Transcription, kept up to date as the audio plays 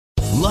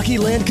Lucky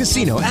Land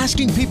Casino,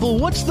 asking people,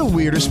 what's the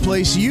weirdest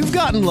place you've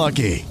gotten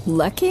lucky?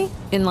 Lucky?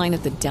 In line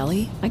at the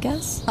deli, I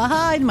guess?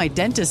 Aha, in my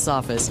dentist's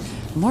office.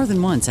 More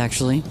than once,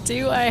 actually.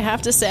 Do I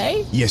have to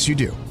say? Yes, you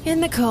do. In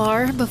the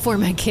car before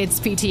my kids'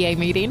 PTA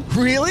meeting.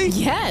 Really?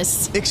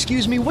 Yes.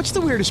 Excuse me, what's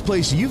the weirdest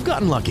place you've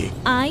gotten lucky?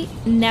 I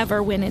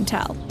never win and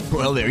tell.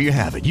 Well, there you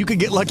have it. You can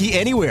get lucky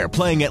anywhere,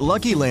 playing at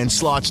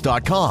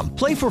LuckyLandSlots.com.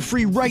 Play for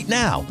free right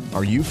now.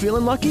 Are you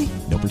feeling lucky?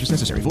 No purchase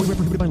necessary. Void where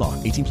prohibited by law.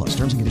 18 plus.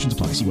 Terms and conditions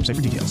apply. See website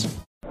for details.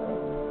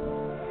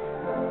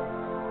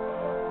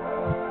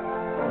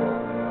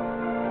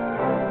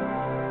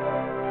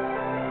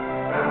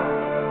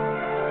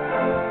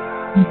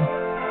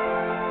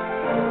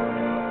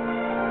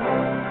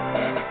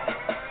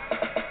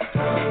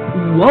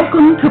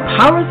 Welcome to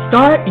Power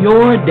Start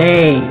Your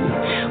Day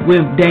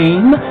with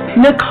Dame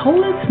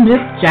Nicola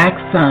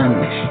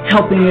Smith-Jackson,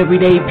 helping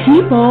everyday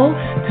people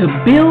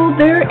to build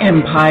their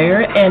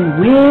empire and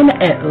win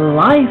at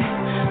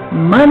life,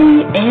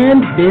 money,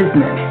 and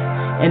business.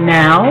 And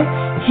now,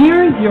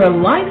 here's your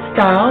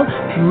lifestyle,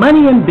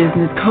 money, and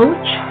business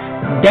coach,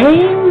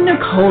 Dame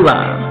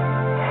Nicola.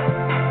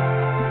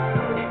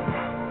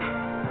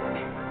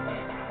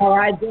 All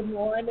right, good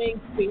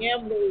morning,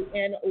 family,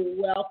 and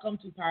welcome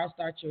to Power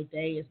Start Your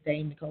Day. It's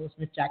Dame Nicola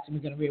Smith-Jackson. We're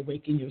going to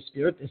reawaken your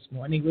spirit this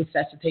morning,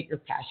 resuscitate your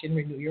passion,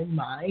 renew your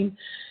mind,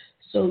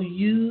 so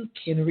you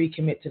can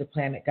recommit to the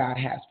plan that God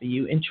has for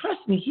you. And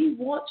trust me, He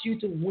wants you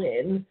to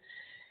win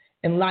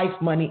in life,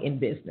 money, and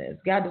business.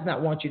 God does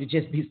not want you to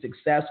just be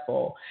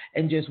successful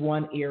in just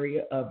one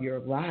area of your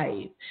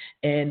life.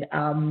 And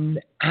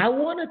I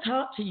want to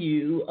talk to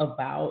you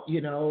about,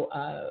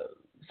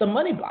 some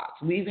money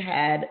blocks. We've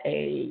had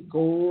a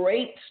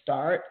great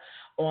start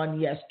on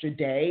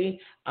yesterday,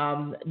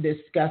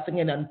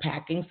 discussing and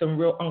unpacking some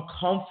real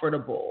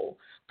uncomfortable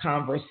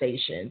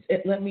conversations.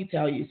 Let me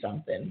tell you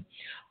something.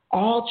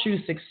 All true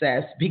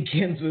success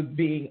begins with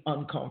being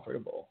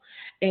uncomfortable.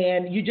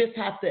 And you just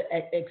have to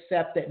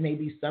accept that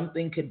maybe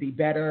something could be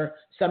better,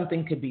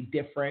 something could be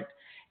different.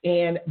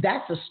 And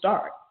that's a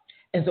start.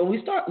 And so we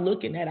start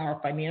looking at our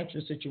financial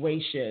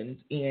situations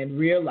and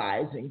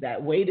realizing that,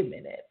 wait a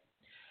minute,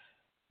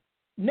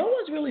 no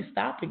one's really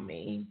stopping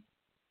me,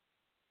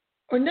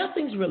 or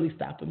nothing's really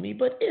stopping me,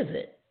 but is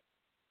it?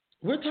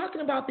 We're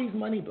talking about these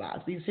money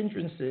blocks, these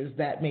hindrances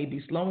that may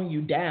be slowing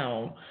you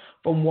down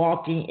from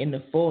walking in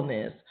the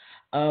fullness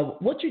of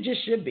what you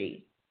just should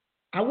be.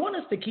 I want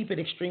us to keep it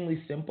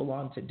extremely simple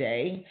on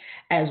today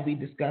as we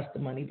discuss the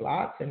money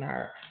blocks, and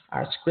our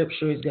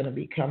scripture is going to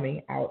be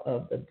coming out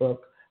of the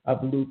book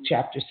of Luke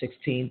chapter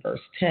 16,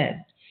 verse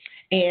 10.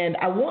 And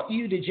I want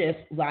you to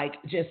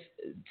just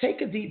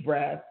take a deep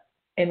breath.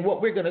 And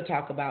what we're going to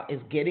talk about is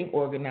getting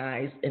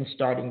organized and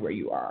starting where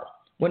you are.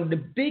 One of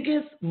the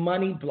biggest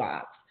money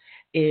blocks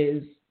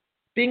is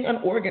being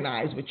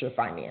unorganized with your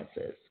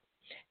finances.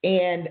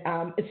 And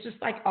it's just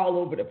like all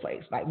over the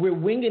place. Like we're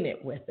winging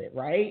it with it,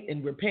 right?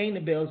 And we're paying the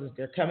bills as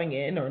they're coming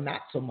in or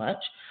not so much.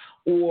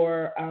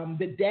 Or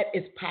the debt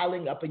is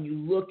piling up and you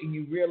look and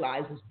you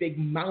realize this big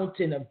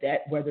mountain of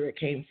debt, whether it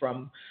came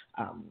from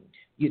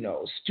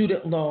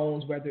student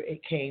loans, whether it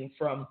came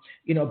from,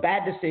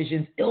 bad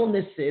decisions,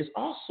 illnesses,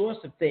 all sorts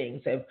of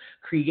things have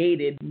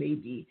created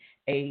maybe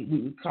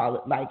we would call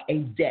it like a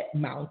debt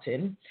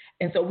mountain.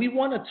 And so we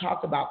want to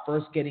talk about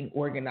first getting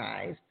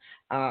organized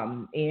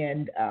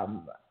and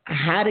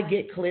how to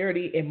get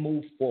clarity and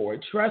move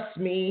forward. Trust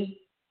me,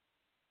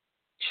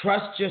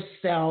 trust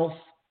yourself,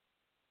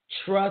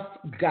 trust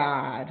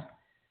God,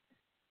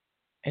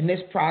 and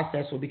this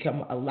process will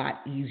become a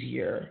lot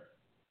easier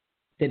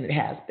than it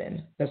has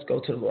been. Let's go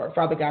to the Lord.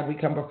 Father God, we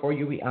come before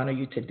you. We honor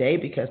you today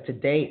because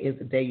today is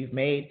the day you've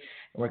made.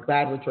 And we're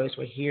glad, rejoice,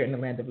 we're here in the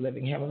land of the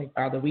living. Heavenly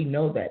Father, we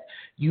know that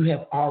you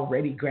have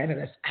already granted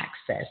us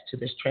access to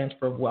this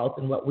transfer of wealth.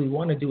 And what we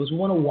want to do is we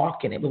want to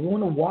walk in it, but we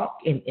want to walk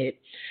in it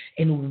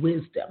in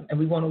wisdom. And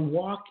we want to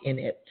walk in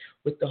it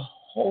with the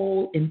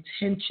whole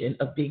intention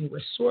of being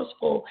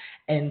resourceful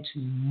and to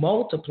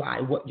multiply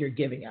what you're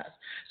giving us.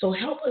 So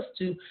help us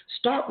to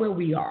start where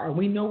we are.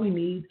 We know we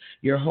need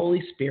your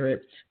Holy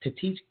Spirit to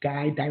teach,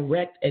 guide,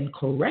 direct, and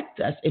correct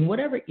us in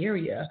whatever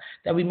area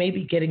that we may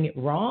be getting it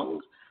wrong.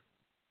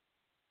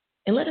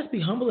 And let us be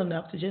humble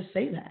enough to just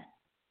say that.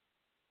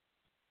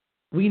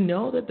 We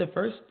know that the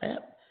first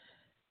step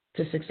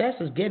to success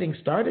is getting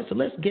started. So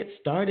let's get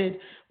started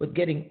with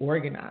getting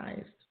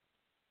organized.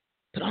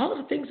 But all of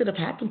the things that have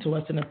happened to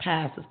us in the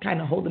past is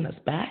kind of holding us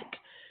back.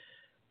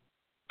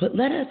 But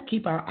let us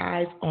keep our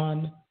eyes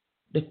on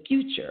the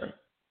future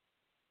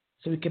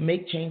so we can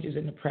make changes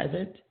in the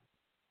present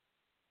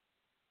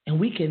and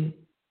we can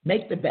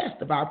make the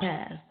best of our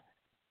past.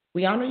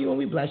 We honor you and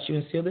we bless you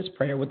and seal this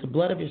prayer with the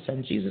blood of your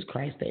Son, Jesus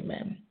Christ.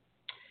 Amen.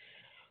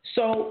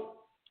 So,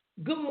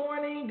 good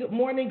morning,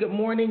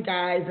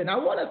 guys. And I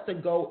want us to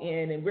go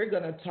in and we're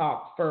going to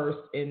talk first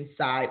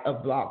inside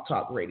of Blog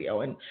Talk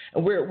Radio. And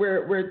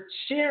we're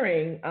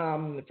sharing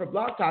for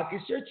Blog Talk.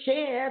 It's your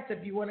chance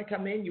if you want to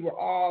come in. You were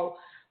all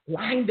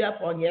lined up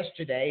on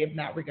yesterday. If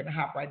not, we're going to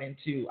hop right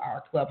into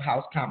our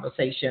Clubhouse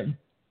conversation.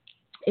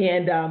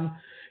 And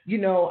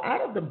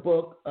out of the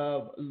book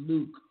of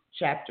Luke,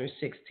 chapter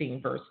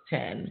 16, verse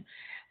 10,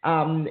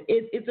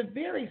 it's a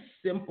very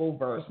simple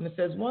verse. And it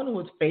says, one who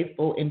is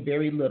faithful in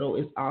very little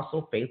is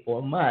also faithful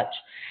in much.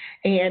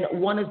 And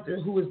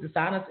who is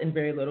dishonest in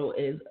very little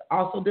is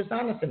also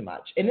dishonest in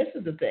much. And this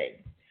is the thing.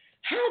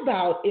 How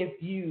about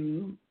if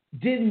you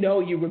didn't know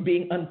you were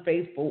being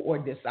unfaithful or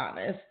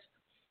dishonest,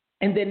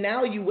 and then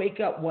now you wake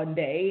up one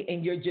day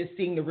and you're just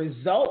seeing the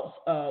results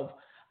of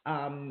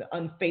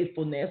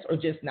unfaithfulness or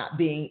just not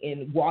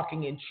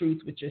walking in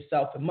truth with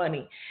yourself and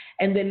money.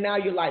 And then now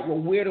you're like, well,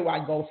 where do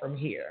I go from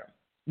here?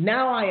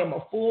 Now I am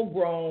a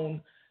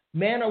full-grown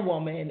man or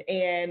woman,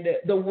 and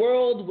the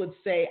world would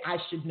say I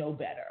should know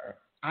better.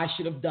 I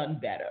should have done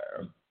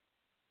better.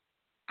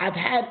 I've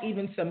had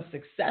even some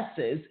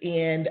successes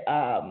in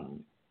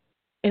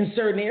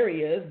certain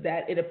areas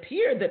that it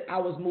appeared that I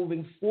was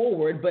moving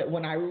forward, but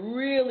when I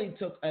really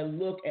took a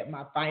look at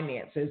my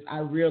finances, I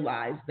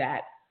realized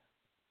that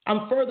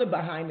I'm further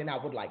behind than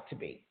I would like to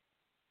be.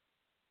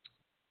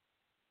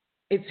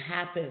 It's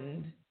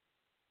happened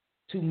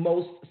to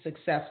most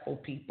successful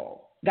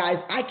people. Guys,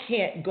 I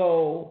can't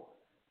go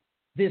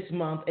this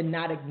month and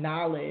not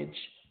acknowledge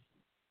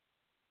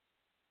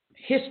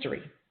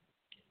history.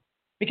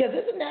 Because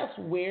isn't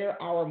that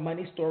where our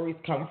money stories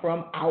come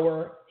from,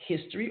 our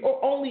history,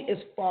 or only as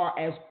far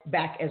as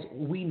back as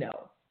we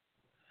know?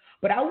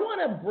 But I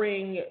want to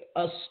bring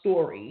a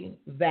story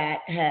that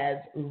has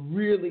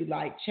really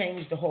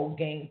changed the whole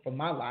game for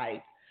my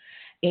life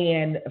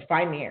and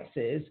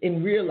finances,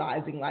 in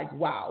realizing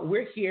wow,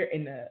 we're here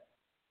in the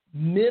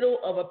middle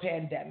of a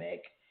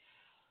pandemic.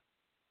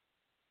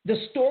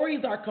 The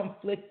stories are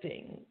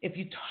conflicting. If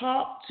you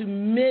talk to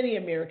many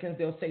Americans,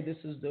 they'll say this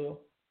is the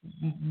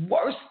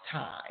worst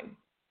time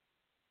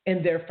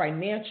in their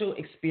financial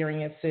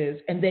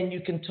experiences. And then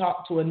you can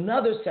talk to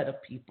another set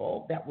of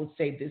people that will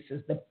say this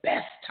is the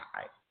best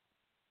time.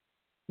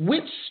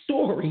 Which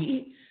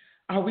story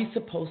are we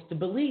supposed to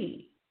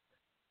believe?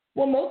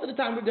 Well, most of the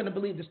time we're going to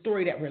believe the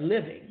story that we're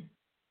living.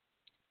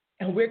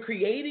 And we're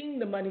creating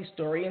the money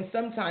story, and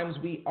sometimes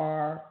we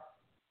are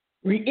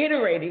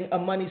reiterating a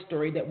money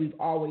story that we've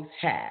always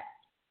had.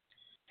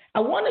 I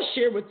want to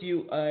share with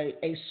you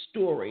a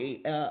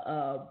story,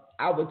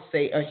 I would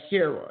say a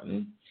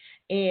heroine,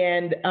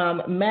 and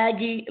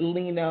Maggie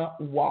Lena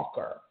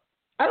Walker.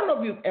 I don't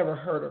know if you've ever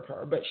heard of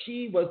her, but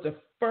she was the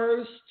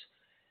first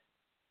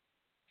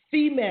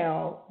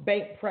female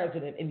bank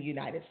president in the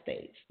United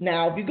States.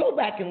 Now, if you go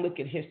back and look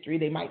at history,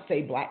 they might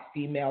say black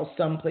female.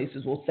 Some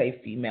places will say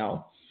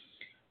female.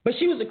 But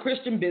she was a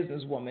Christian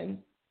businesswoman,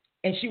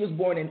 and she was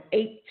born in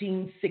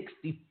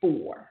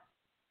 1864.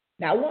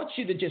 Now, I want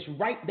you to just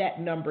write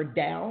that number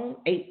down,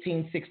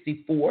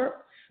 1864.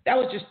 That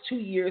was just 2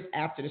 years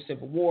after the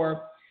Civil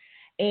War.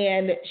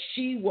 And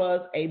she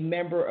was a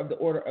member of the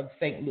Order of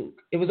St. Luke.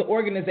 It was an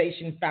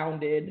organization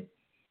founded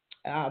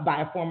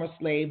by a former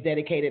slave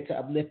dedicated to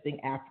uplifting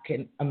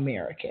African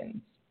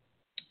Americans.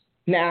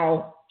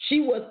 Now,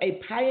 she was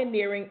a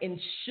pioneering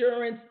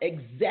insurance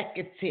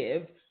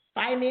executive,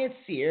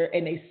 financier,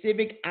 and a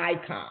civic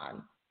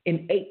icon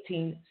in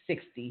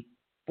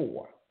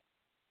 1864.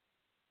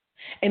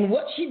 And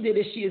what she did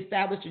is she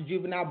established a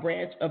juvenile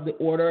branch of the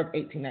Order of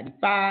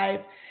 1895.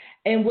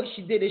 And what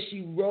she did is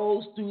she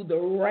rose through the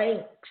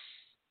ranks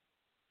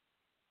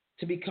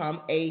to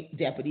become a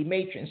deputy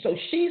matron. So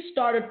she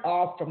started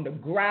off from the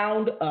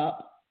ground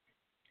up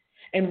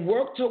and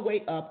worked her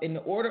way up in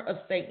the Order of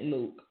St.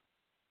 Luke.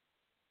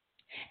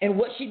 And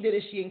what she did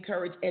is she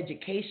encouraged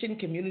education,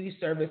 community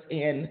service,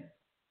 and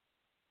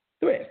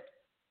thrift.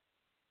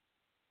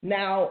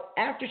 Now,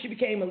 after she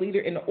became a leader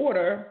in the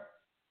order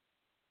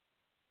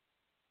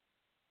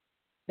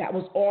that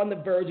was on the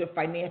verge of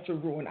financial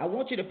ruin, I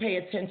want you to pay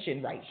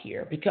attention right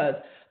here, because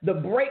the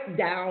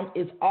breakdown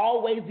is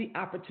always the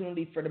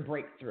opportunity for the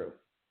breakthrough.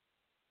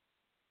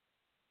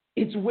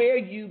 It's where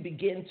you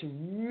begin to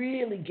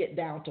really get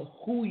down to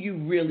who you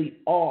really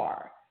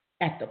are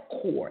at the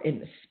core, in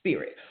the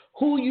spirit,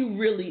 who you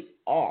really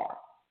are.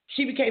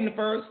 She became the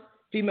first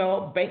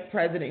female bank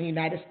president in the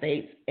United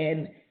States,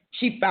 and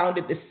she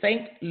founded the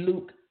St.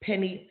 Luke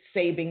Penny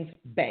Savings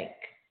Bank.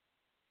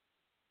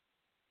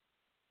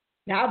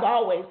 Now, I've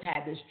always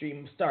had this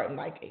dream of starting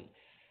like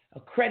a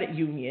credit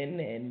union,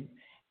 and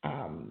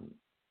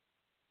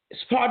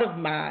it's part of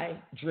my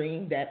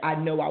dream that I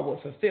know I will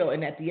fulfill.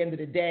 And at the end of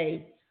the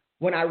day,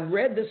 when I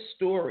read the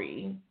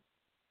story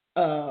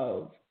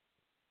of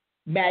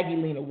Maggie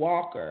Lena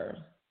Walker,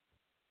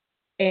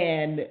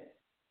 and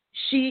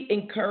she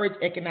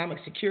encouraged economic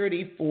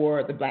security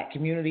for the Black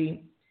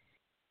community,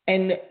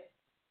 and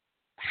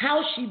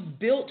how she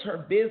built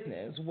her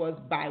business was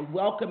by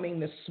welcoming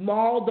the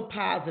small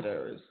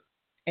depositors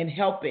and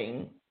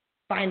helping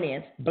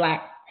finance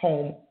Black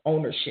home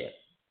ownership.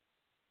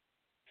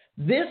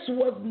 This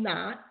was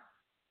not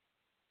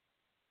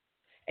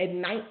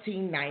in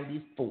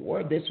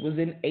 1994. This was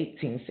in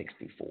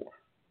 1864.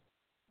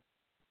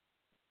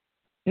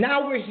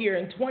 Now we're here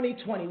in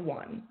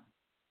 2021,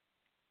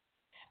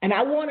 and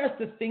I want us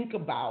to think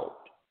about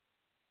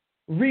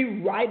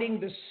rewriting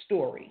the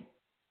story.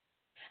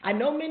 I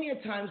know many a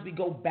times we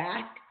go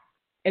back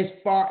as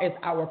far as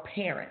our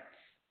parents,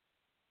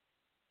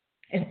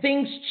 and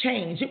things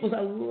change. It was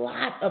a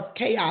lot of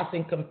chaos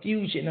and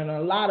confusion and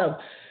a lot of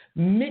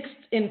mixed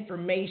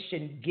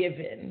information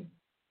given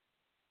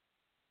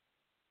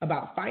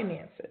about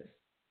finances.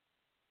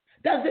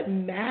 Does it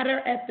matter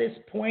at this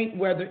point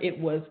whether it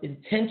was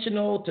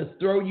intentional to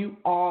throw you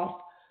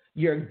off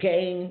your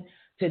game,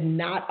 to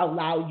not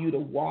allow you to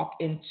walk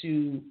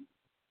into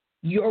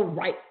your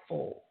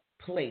rightful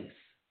place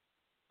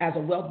as a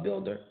wealth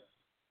builder?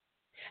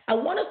 I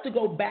want us to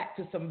go back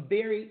to some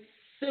very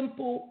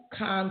simple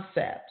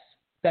concepts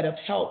that have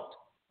helped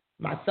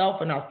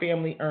myself and our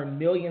family earn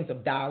millions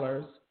of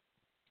dollars.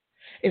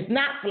 It's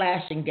not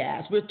flash and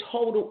gas. We're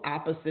total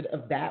opposite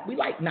of that. We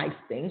like nice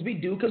things. We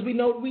do because we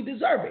know we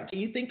deserve it. Can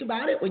you think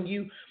about it? When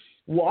you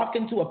walk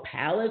into a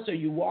palace or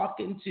you walk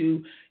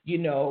into,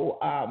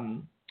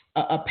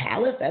 a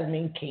palace, that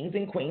means kings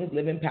and queens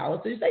live in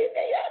palaces, they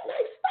have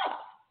nice stuff.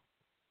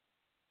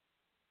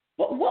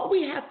 But what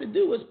we have to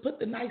do is put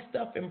the nice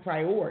stuff in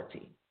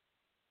priority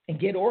and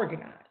get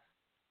organized.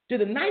 Do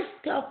the nice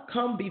stuff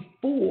come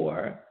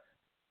before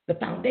the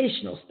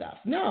foundational stuff?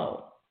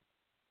 No.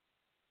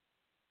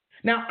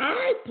 Now,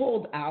 I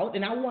pulled out,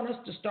 and I want us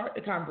to start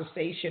the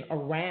conversation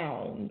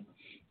around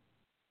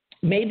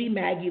maybe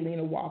Maggie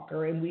Lena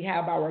Walker, and we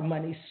have our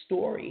money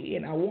story,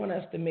 and I want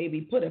us to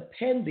maybe put a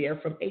pen there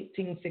from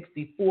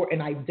 1864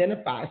 and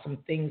identify some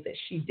things that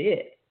she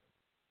did.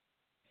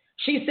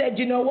 She said,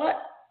 you know what?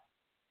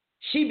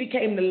 She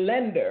became the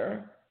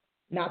lender,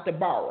 not the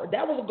borrower.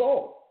 That was a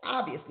goal,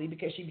 obviously,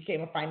 because she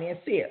became a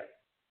financier.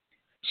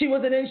 She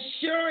was an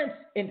insurance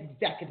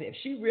executive.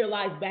 She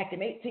realized back in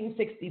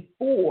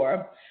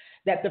 1864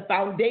 that the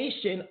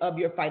foundation of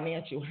your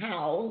financial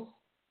house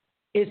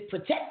is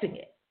protecting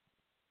it.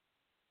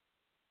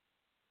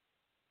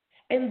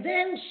 And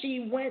then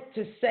she went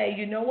to say,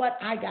 you know what?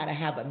 I got to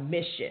have a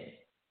mission.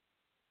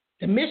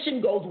 The mission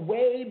goes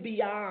way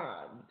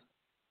beyond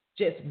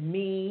just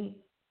me,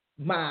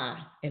 my,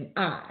 and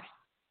I.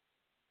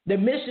 The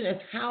mission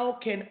is, how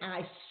can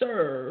I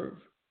serve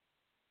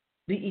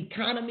the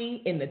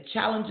economy and the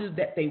challenges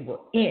that they were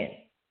in?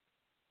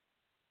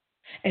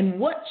 And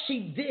what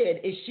she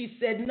did is she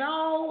said,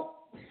 no,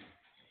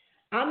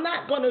 I'm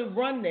not going to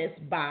run this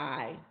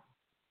by,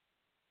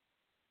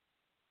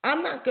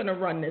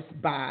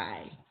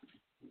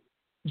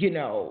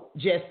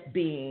 just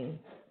being,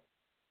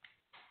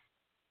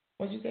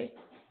 what did you say?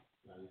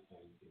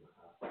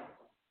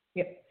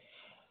 Yeah.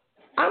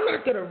 I'm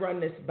not going to run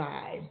this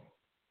by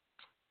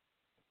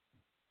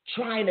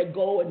trying to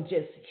go and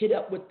just hit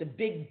up with the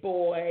big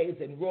boys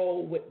and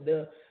roll with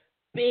the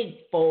big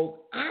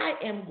folk. I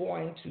am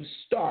going to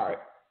start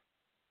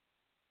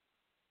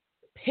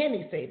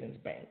Penny Savings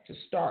Bank, to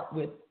start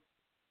with,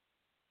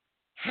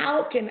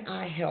 how can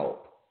I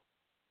help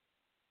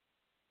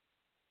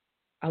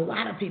a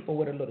lot of people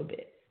with a little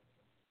bit?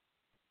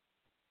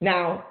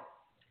 Now,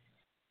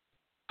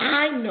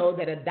 I know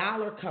that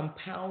 $1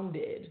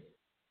 compounded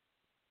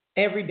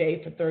every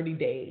day for 30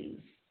 days,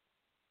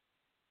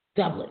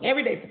 doubling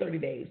every day for 30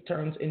 days,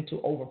 turns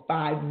into over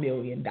 $5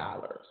 million.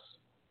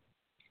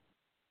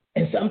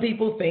 And some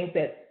people think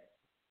that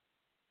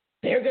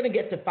they're going to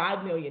get to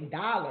 $5 million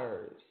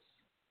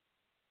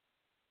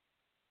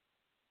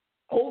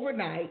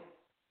overnight,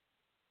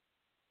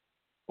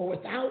 or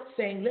without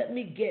saying, let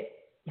me get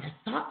my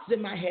thoughts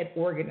in my head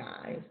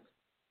organized,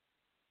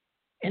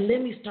 and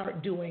let me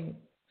start doing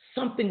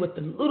something with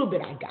the little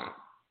bit I got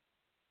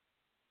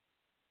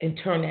and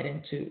turn that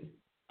into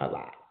a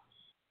lot.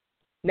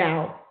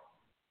 Now,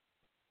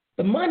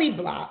 the money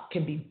block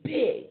can be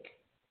big,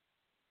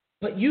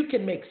 but you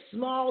can make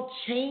small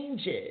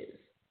changes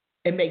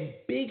and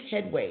make big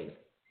headways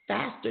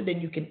faster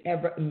than you can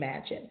ever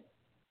imagine.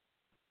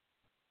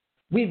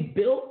 We've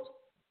built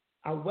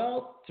our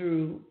wealth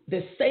through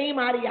the same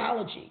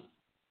ideology,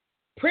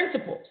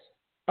 principles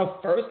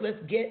of first, let's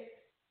get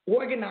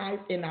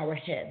organized in our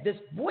head. This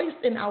voice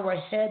in our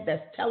head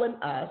that's telling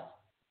us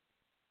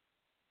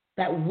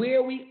that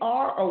where we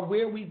are or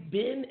where we've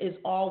been is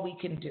all we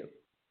can do.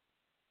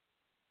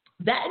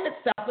 That in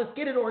itself, let's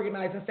get it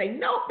organized and say,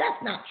 no,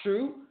 that's not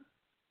true.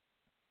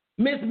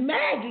 Miss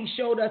Maggie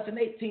showed us in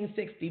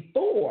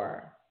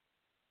 1864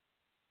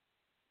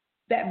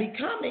 that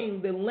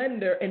becoming the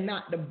lender and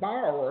not the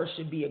borrower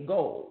should be a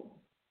goal.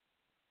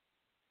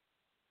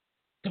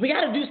 So we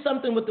got to do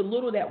something with the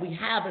little that we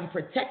have and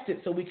protect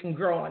it so we can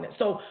grow on it.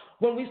 So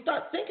when we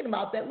start thinking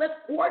about that, let's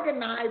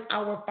organize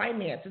our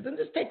finances and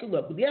just take a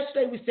look.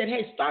 Yesterday we said,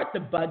 hey, start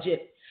the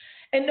budget.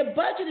 And the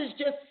budget is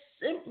just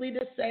simply to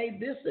say,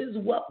 this is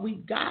what we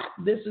got,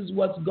 this is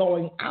what's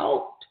going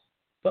out,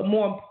 but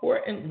more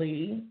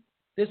importantly,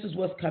 this is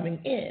what's coming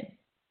in.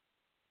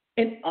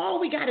 And all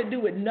we got to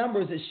do with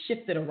numbers is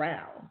shift it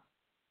around.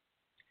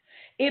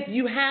 If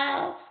you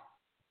have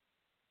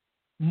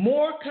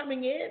more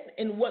coming in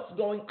and what's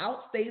going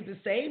out stays the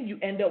same, you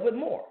end up with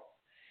more.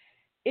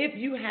 If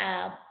you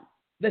have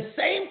the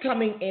same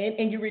coming in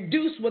and you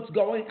reduce what's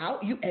going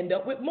out, you end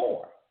up with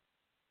more.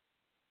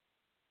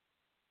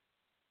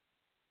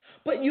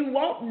 But you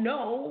won't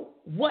know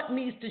what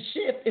needs to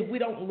shift if we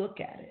don't look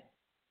at it.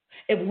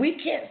 If we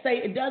can't say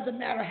it doesn't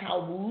matter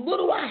how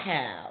little I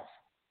have,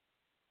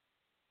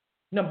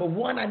 number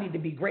one, I need to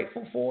be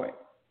grateful for it.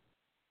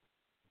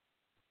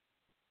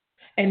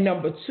 And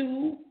number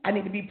two, I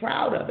need to be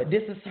proud of it.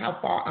 This is how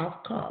far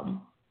I've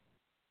come.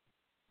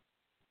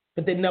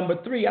 But then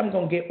number three, I'm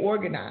going to get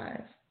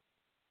organized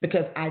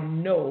because I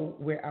know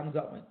where I'm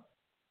going.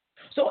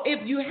 So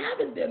if you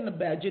haven't done the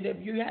budget, if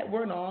you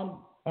weren't on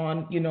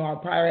our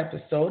prior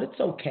episode, it's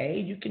okay.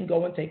 You can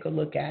go and take a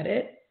look at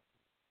it.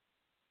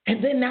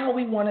 And then now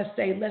we want to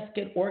say, let's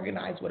get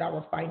organized with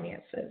our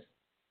finances.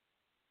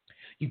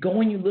 You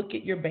go and you look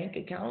at your bank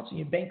accounts and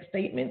your bank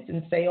statements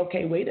and say,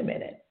 okay, wait a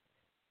minute.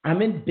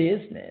 I'm in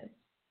business,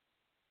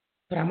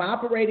 but I'm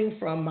operating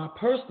from my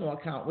personal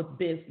account with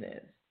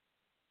business.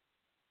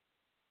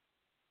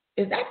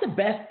 Is that the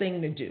best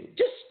thing to do?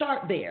 Just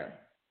start there.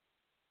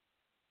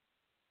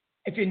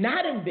 If you're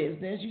not in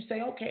business, you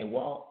say, okay,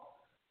 well,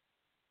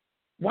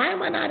 why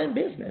am I not in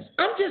business?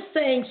 I'm just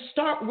saying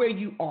start where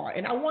you are.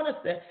 And I want us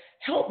to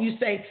help you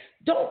say,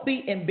 don't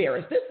be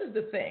embarrassed. This is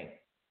the thing.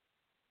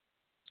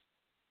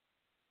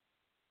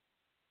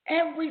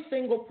 Every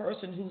single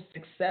person who's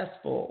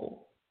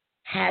successful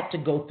had to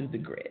go through the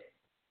grid.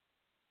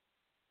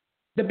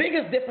 The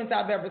biggest difference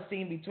I've ever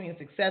seen between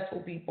successful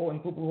people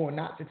and people who are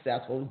not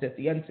successful is that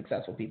the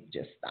unsuccessful people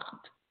just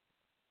stopped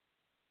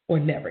or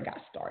never got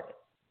started.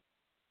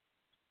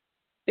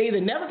 They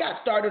either never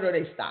got started or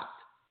they stopped.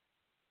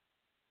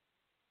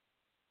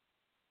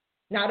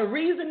 Now, the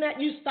reason that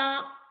you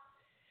stop,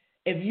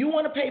 if you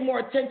want to pay more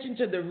attention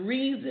to the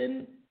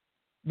reason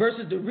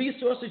versus the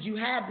resources you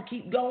have to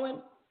keep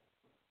going,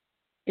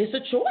 it's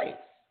a choice.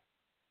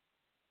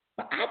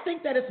 But I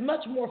think that it's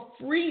much more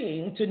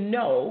freeing to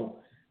know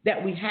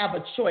that we have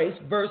a choice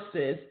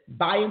versus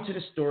buy into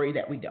the story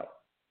that we don't.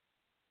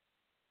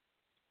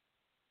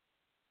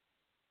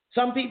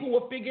 Some people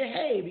will figure,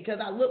 hey, because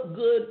I look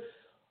good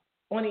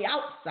on the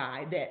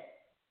outside, that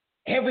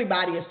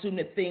everybody assumes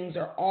that things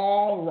are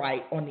all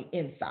right on the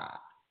inside.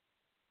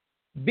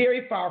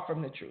 Very far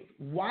from the truth.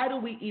 Why do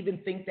we even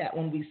think that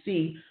when we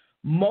see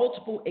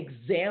multiple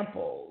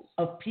examples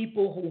of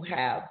people who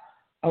have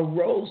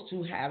arose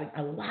to having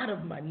a lot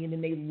of money and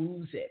then they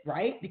lose it,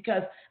 right?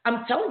 Because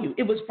I'm telling you,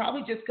 it was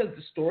probably just because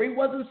the story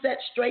wasn't set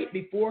straight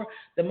before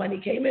the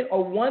money came in,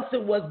 or once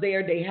it was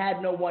there, they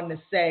had no one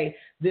to say,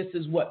 this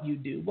is what you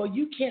do. Well,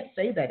 you can't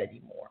say that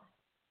anymore.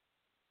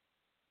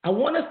 I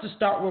want us to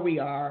start where we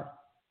are,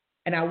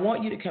 and I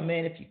want you to come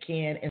in if you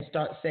can and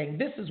start saying,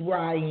 this is where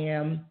I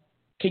am.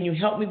 Can you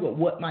help me with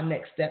what my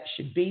next step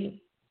should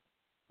be?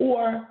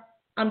 Or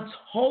I'm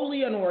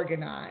totally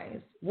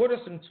unorganized. What are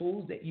some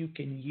tools that you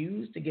can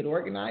use to get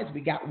organized?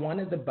 We got one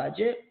as a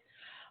budget.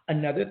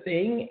 Another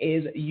thing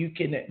is you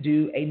can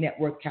do a net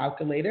worth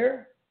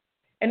calculator.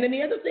 And then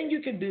the other thing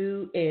you can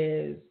do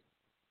is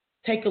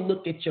take a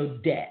look at your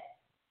debt.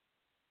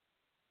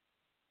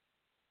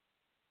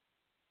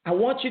 I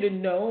want you to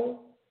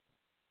know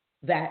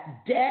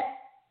that debt,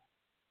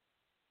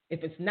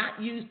 if it's not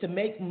used to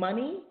make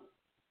money,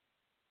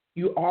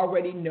 you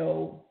already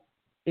know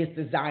it's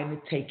designed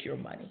to take your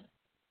money.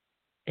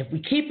 If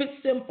we keep it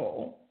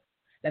simple,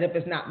 that if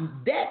it's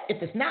not debt,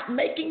 if it's not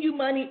making you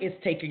money, it's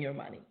taking your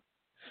money.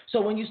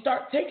 So when you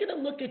start taking a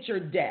look at your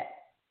debt,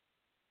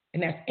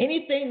 and that's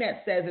anything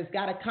that says it's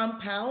got a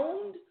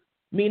compound,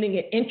 meaning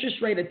an interest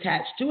rate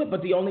attached to it,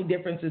 but the only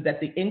difference is that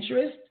the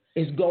interest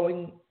is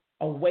going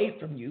away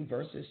from you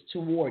versus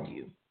toward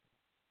you.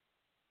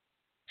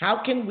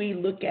 How can we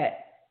look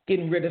at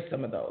getting rid of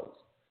some of those?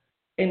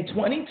 In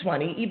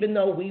 2020, even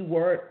though we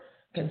weren't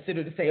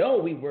considered to say,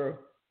 we were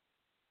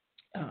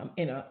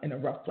in a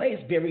rough place,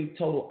 very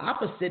total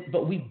opposite,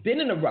 but we've been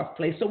in a rough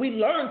place, so we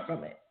learned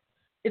from it.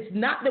 It's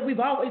not that we've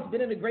always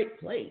been in a great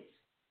place.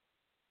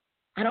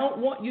 I don't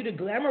want you to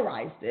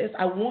glamorize this.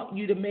 I want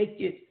you to make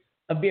it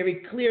a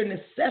very clear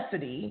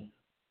necessity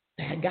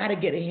that I got to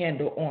get a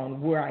handle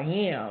on where I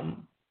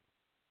am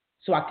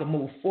so I can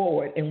move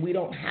forward, and we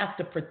don't have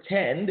to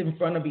pretend in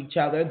front of each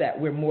other that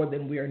we're more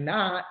than we're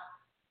not,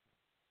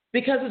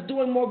 because it's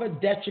doing more of a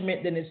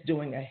detriment than it's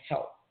doing a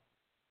help.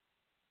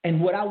 And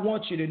what I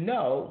want you to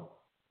know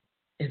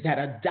is that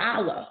a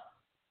dollar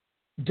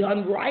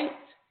done right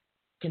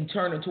can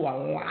turn into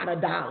a lot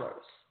of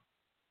dollars.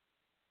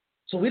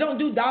 So we don't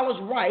do dollars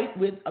right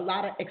with a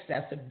lot of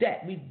excessive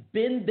debt. We've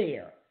been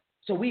there,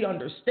 so we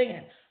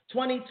understand.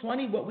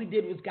 2020, what we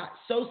did was got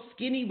so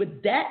skinny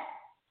with debt,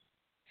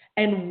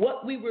 and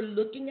what we were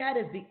looking at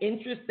is the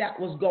interest that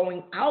was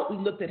going out. We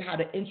looked at how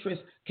the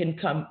interest can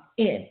come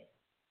in.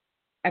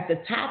 At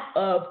the top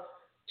of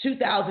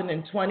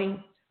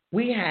 2020,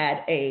 we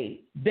had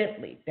a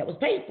Bentley that was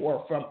paid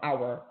for from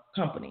our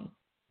company.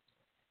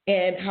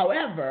 And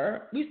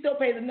however, we still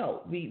pay the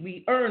note.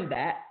 We earned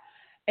that.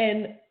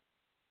 And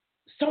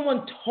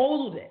someone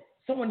totaled it.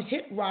 Someone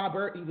hit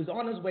Robert. He was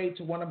on his way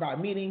to one of our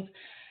meetings,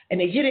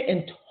 and they hit it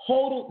and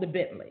totaled the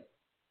Bentley.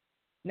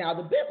 Now,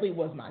 the Bentley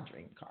was my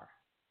dream car.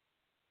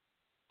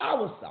 I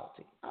was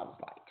salty. I was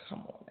like,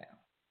 come on now.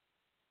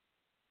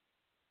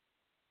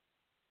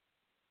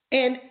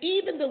 And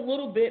even the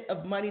little bit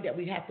of money that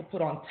we have to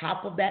put on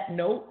top of that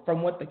note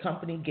from what the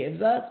company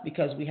gives us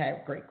because we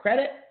have great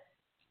credit,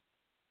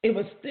 it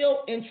was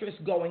still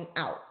interest going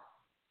out.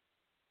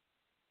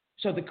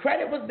 So the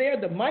credit was there,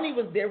 the money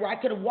was there, where I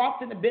could have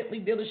walked in the Bentley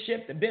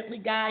dealership, the Bentley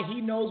guy, he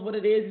knows what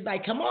it is. He's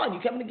like, come on, you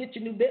coming to get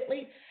your new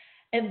Bentley?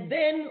 And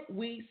then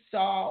we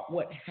saw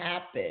what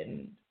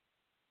happened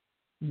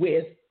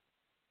with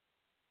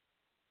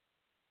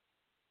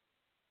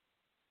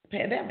the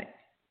pandemic.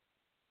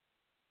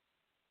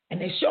 And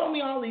they showed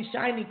me all these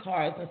shiny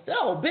cars and said,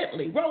 oh,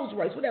 Bentley, Rolls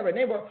Royce, whatever. And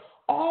they were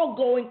all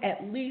going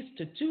at least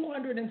to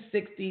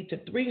 $260,000 to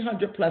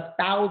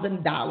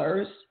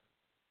 $300,000+.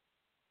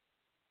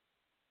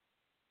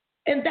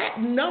 And that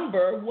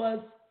number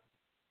was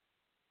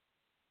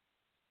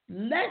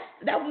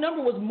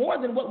more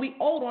than what we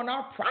owed on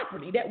our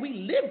property that we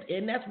lived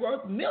in that's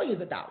worth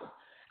millions of dollars.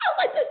 I was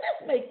like, does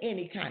this make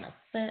any kind of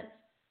sense?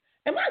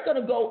 Am I going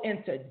to go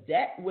into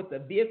debt with a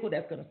vehicle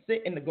that's going to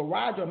sit in the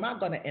garage, or am I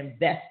going to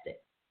invest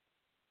it?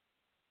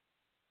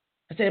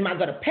 I said, am I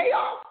going to pay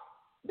off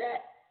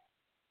debt,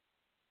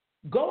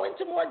 go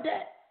into more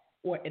debt,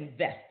 or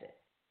invest it?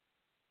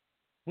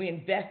 We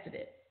invested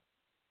it.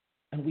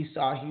 And we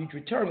saw a huge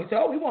return. We said,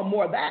 oh, we want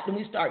more of that. And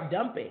we start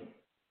dumping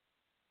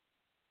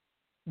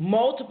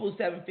multiple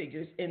seven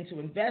figures into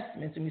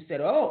investments. And we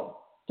said, oh,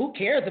 who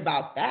cares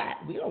about that?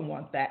 We don't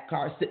want that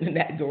car sitting in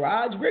that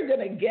garage. We're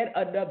going to get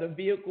another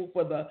vehicle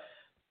for the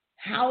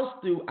house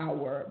through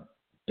our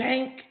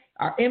bank,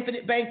 our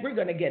Infinite Bank. We're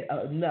going to get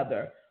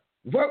another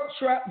work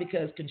truck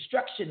because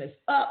construction is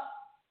up.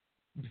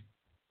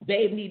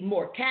 They need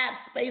more cab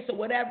space or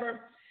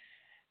whatever.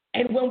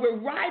 And when we're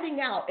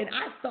riding out, and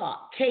I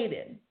thought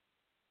Caden,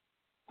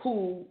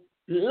 who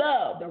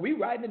loved, are we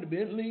riding in the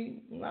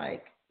Bentley?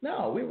 Like,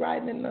 no, we're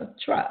riding in the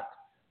truck.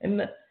 And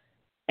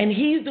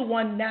he's the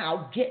one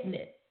now getting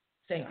it,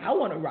 saying, I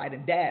want to ride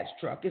in Dad's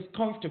truck. It's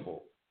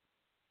comfortable.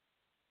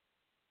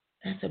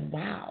 And I said,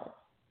 wow,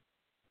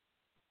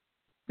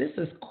 this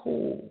is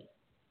cool.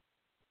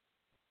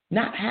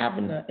 Not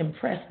having to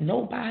impress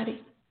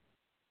nobody,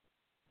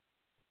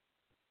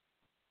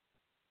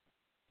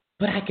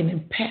 but I can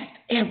impact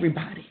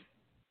everybody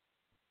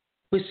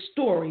with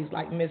stories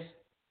like Miss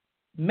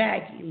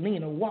Maggie,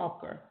 Lena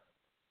Walker,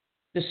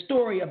 the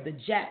story of the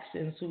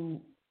Jacksons,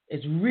 who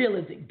is real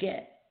as it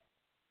gets,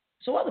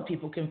 so other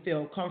people can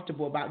feel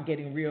comfortable about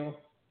getting real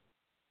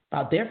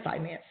about their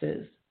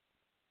finances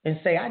and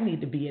say, I need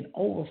to be in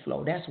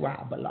overflow. That's where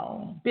I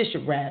belong.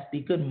 Bishop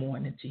Raspy, good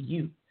morning to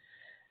you.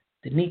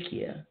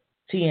 Danikia,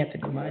 T.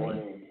 Anthony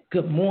Money,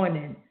 good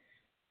morning.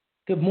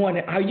 Good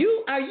morning. Are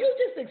you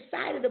just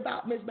excited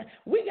about Miss?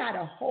 We got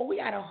a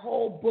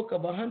whole book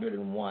of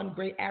 101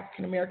 great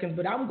African Americans,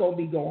 but I'm gonna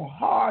be going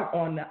hard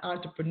on the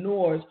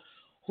entrepreneurs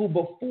who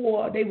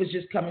before they was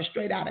just coming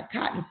straight out of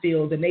cotton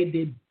fields and they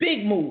did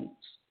big moves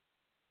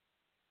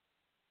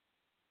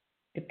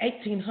in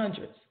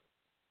 1800s,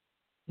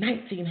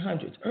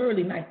 1900s,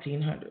 early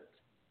 1900s,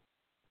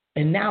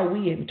 and now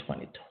we in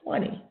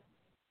 2020.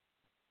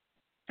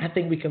 I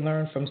think we can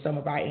learn from some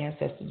of our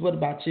ancestors. What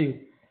about you?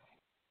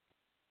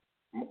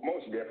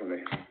 Most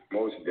definitely.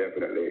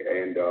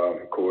 And,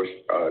 of course,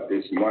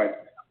 this month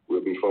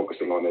we'll be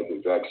focusing on that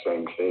exact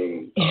same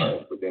thing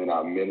within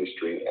our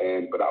ministry.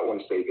 But I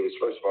want to say this.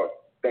 First of all,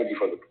 thank you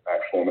for the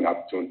platform and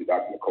opportunity,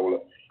 Dr. Nicola.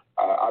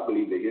 I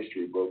believe the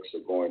history books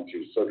are going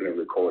to certainly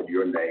record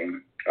your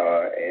name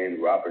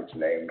and Robert's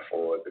name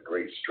for the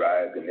great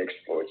strides and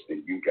exploits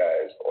that you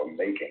guys are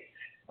making.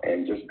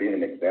 And just being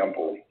an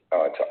example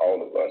to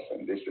all of us.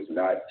 And this is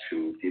not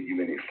to give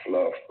you any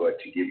fluff, but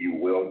to give you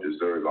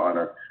well-deserved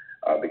honor.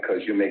 Because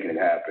you're making it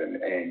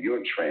happen, and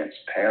your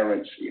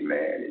transparency,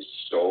 man, is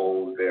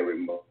so very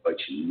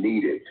much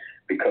needed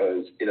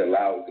because it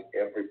allows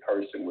every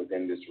person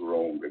within this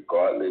room,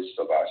 regardless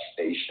of our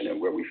station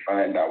and where we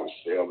find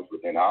ourselves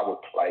within our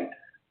plight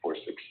for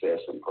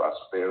success and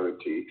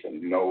prosperity, to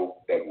know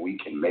that we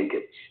can make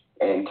it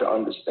and to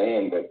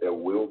understand that there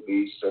will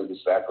be certain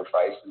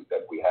sacrifices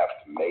that we have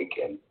to make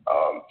and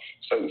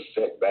certain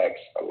setbacks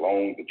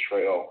along the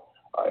trail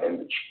and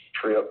the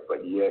trip,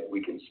 but yet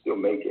we can still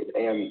make it.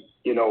 And,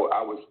 you know,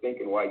 I was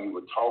thinking while you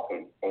were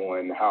talking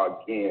on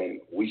how, again,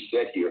 we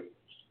sit here,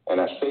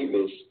 and I say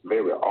this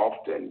very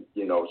often,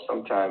 you know,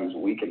 sometimes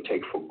we can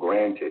take for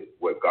granted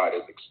what God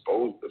has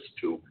exposed us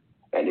to,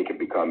 and it can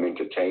become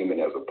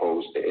entertainment as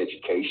opposed to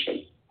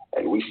education.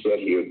 And we sit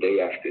here day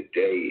after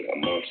day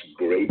amongst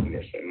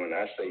greatness. And when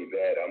I say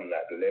that, I'm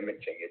not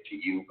limiting it to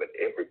you, but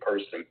every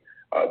person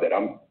that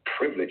I'm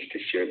privileged to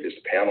share this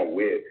panel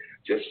with,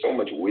 just so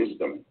much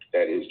wisdom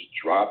that is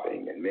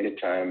dropping. And many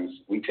times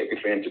we take it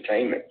for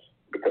entertainment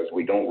because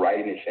we don't write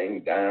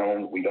anything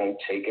down. We don't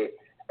take it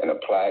and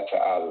apply it to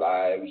our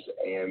lives.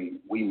 And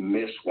we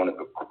miss one of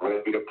the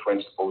greater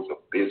principles of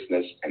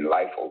business and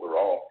life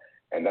overall.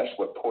 And that's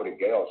what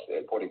Porter-Gale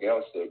said.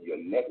 Porter-Gale said,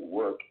 your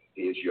network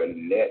is your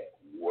net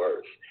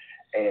worth.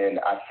 And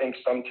I think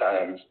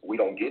sometimes we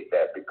don't get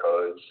that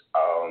because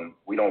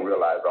we don't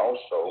realize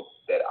also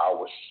that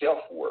our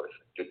self-worth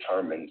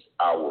determines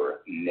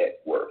our net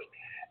worth.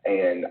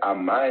 and our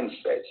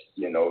mindsets,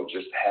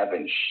 just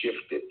haven't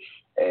shifted.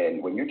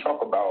 And when you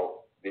talk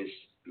about this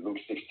Luke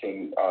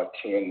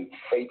 16:10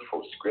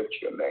 faithful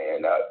scripture,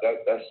 man,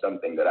 that's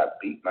something that I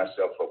beat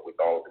myself up with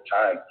all the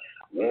time,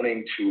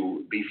 wanting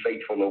to be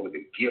faithful over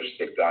the gifts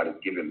that God has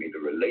given me, the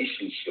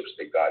relationships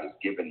that God has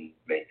given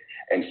me,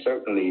 and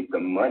certainly the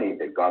money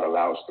that God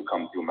allows to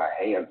come through my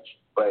hands.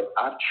 But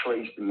I've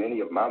traced many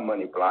of my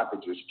money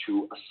blockages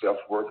to a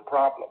self-worth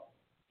problem.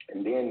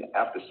 And then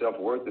after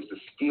self-worth is a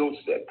skill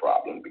set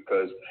problem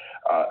because,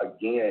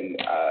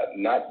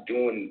 not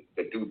doing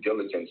the due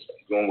diligence,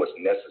 doing what's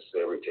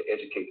necessary to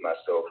educate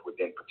myself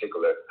within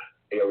particular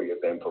areas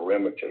and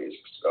perimeters.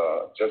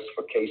 Just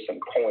for case in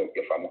point,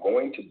 if I'm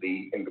going to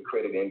be in the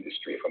credit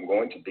industry, if I'm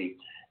going to be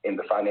in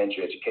the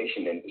financial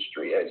education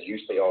industry, as you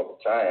say all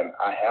the time,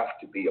 I have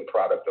to be a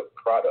product of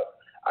product.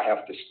 I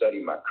have to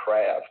study my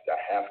craft. I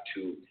have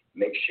to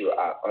make sure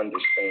I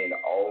understand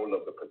all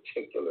of the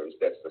particulars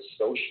that's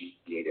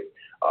associated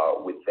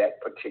with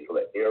that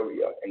particular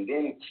area. And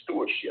then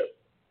stewardship,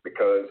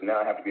 because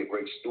now I have to be a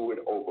great steward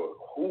over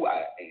who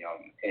I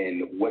am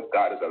and what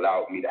God has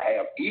allowed me to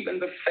have, even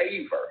the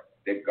favor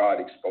that God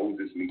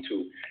exposes me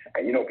to.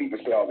 And, people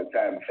say all the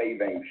time,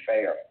 favor ain't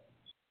fair,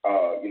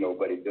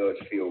 but it does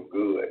feel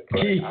good.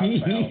 But I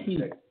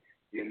found that,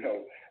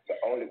 the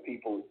only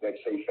people that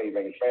say favor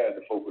ain't fair are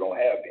the folk who don't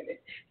have any.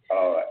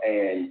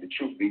 And the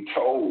truth be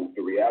told,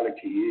 the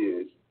reality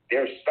is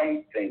there's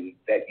something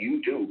that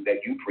you do, that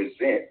you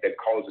present, that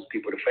causes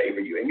people to favor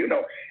you. And,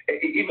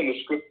 even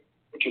the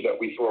scripture that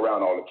we throw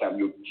around all the time,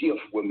 your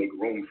gift will make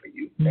room for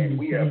you. Mm-hmm. And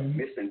we have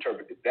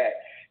misinterpreted that,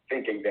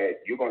 thinking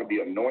that you're going to be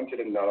anointed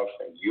enough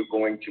and you're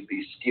going to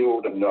be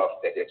skilled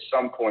enough that at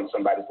some point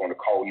somebody's going to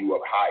call you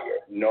up higher.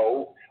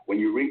 No, when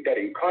you read that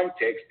in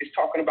context, it's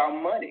talking about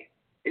money.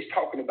 It's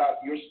talking about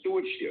your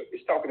stewardship.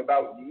 It's talking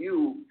about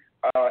you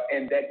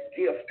and that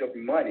gift of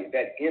money,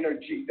 that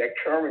energy, that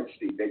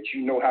currency that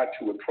you know how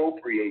to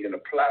appropriate and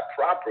apply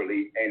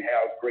properly and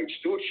have great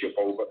stewardship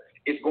over.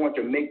 It's going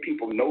to make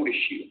people notice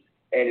you,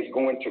 and it's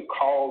going to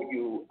call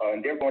you,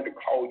 and they're going to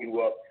call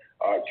you up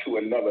to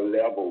another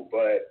level.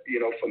 But,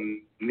 for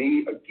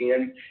me,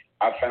 again,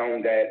 I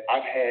found that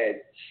I've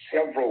had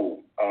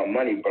several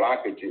money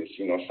blockages,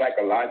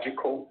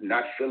 psychological,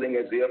 not feeling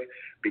as if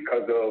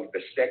because of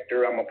the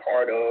sector I'm a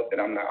part of that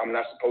I'm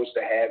not supposed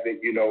to have it.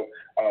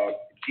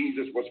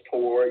 Jesus was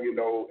poor,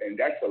 and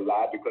that's a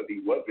lie because he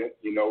wasn't.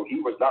 He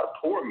was not a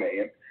poor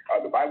man.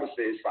 The Bible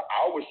says for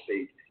our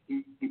sake,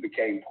 he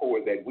became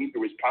poor that we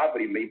through his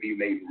poverty may be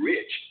made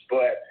rich.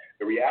 But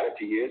the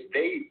reality is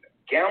they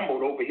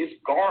gambled over his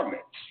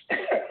garments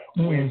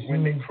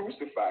when they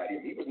crucified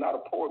him. He was not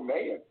a poor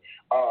man.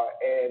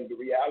 And the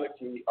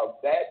reality of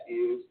that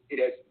is it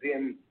has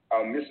been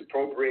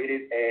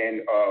misappropriated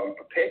and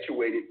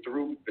perpetuated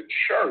through the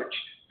church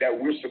that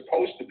we're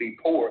supposed to be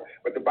poor.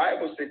 But the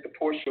Bible said the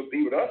poor shall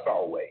be with us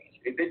always.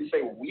 It didn't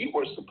say we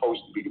were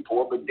supposed to be the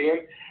poor, but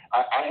then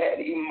I had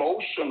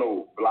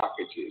emotional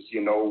blockages,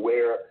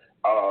 where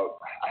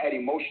I had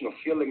emotional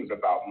feelings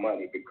about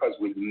money because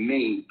with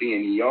me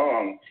being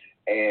young,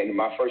 and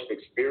my first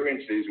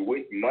experiences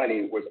with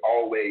money was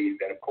always,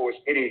 and of course,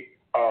 any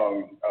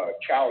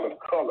child of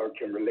color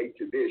can relate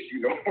to this.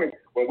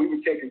 When we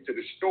were taken to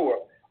the store,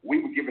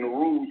 we were given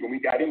rules when we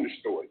got in the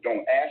store.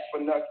 Don't ask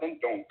for nothing.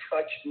 Don't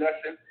touch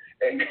nothing.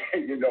 And,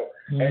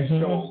 and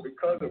so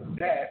because of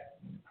that,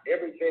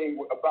 everything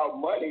about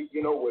money,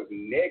 was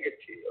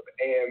negative.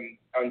 And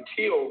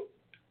until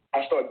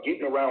I started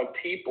getting around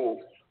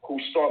people who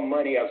saw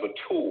money as a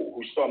tool,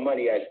 who saw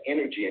money as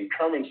energy and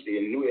currency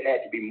and knew it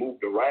had to be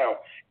moved around,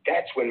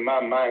 that's when my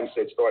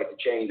mindset started to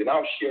change. And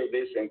I'll share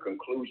this in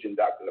conclusion,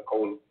 Dr.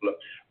 Nicole.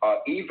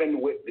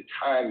 Even with the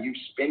time you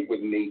spent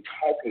with me,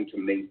 talking to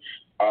me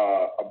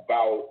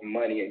about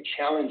money and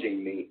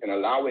challenging me and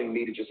allowing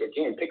me to just,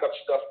 again, pick up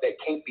stuff that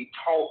can't be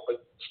taught,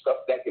 but stuff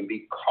that can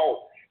be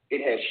caught,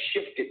 it has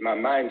shifted my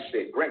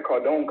mindset. Grant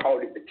Cardone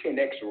called it the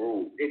 10X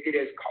rule. It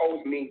has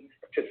caused me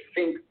to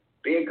think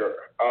bigger.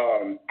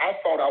 I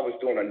thought I was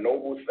doing a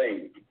noble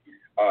thing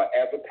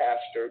as a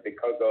pastor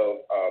because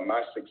of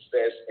my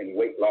success in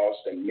weight loss,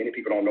 and many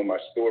people don't know my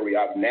story.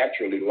 I've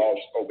naturally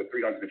lost over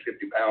 350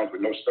 pounds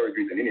with no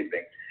surgeries and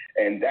anything,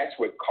 and that's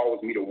what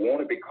caused me to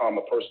want to become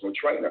a personal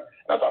trainer.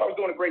 And I thought I was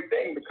doing a great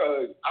thing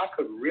because I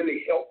could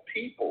really help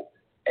people.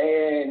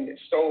 And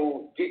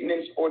so getting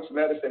in sports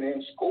medicine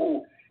in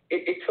school,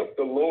 it took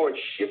the Lord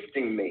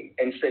shifting me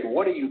and said,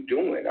 what are you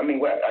doing?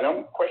 And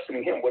I'm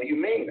questioning him. What do you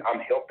mean? I'm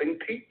helping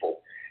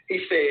people.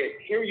 He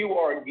said, here you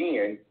are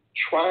again,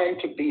 trying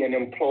to be an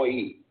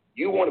employee.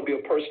 You want to be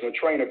a personal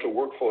trainer to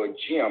work for a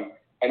gym,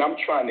 and I'm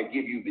trying to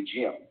give you the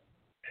gym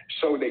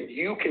so that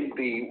you can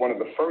be one of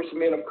the first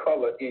men of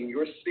color in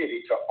your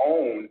city to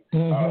own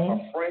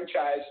a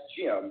franchise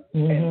gym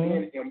and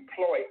then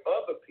employ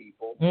other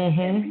people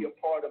and be a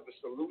part of the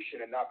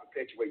solution and not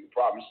perpetuate the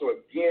problem. So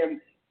again,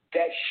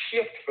 that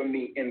shift for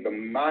me in the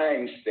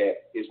mindset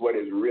is what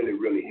has really,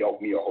 really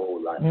helped me a whole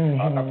lot.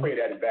 I pray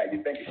that is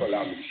value. Thank you for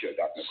allowing me to share,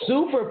 Dr.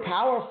 Nicole. Super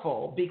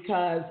powerful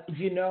because,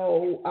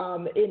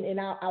 and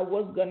I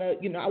was going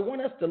to, I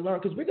want us to learn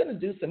because we're going to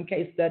do some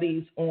case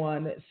studies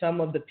on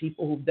some of the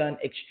people who've done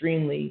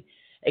extremely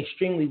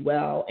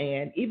well.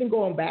 And even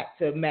going back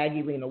to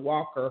Maggie Lena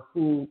Walker,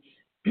 who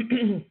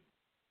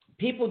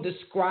people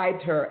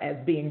described her as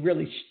being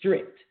really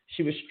strict.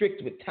 She was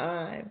strict with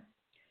time.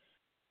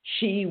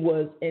 She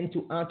was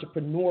into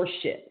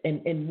entrepreneurship.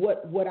 And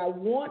what I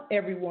want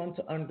everyone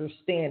to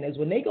understand is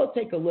when they go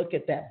take a look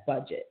at that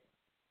budget,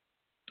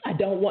 I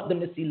don't want them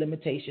to see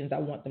limitations. I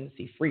want them to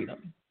see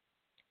freedom.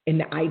 And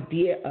the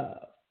idea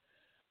of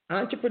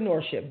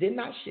entrepreneurship, did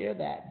not share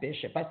that,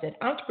 Bishop. I said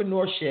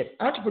entrepreneurs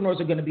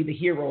are going to be the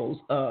heroes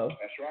of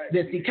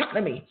this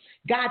economy.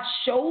 God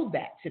showed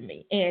that to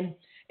me. And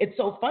it's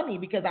so funny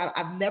because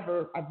I've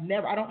never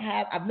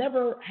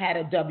had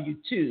a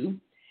W-2.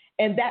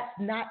 And that's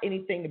not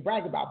anything to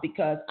brag about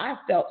because I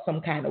felt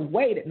some kind of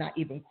way that not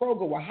even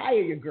Kroger will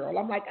hire your girl.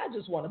 I'm like, I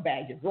just want to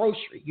bag your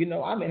grocery.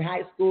 I'm in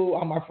high school.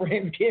 All my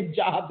friends get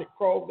jobs at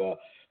Kroger,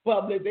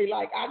 Publix. They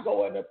like, I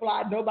go and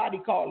apply. Nobody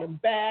call them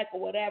back or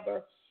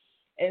whatever.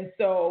 And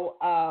so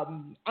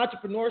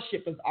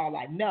entrepreneurship is all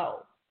I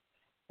know.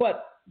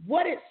 But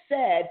what it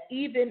said,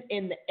 even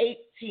in the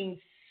 1860s,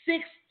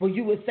 well,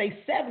 you would say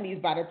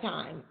 70s by the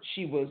time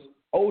she was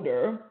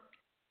older,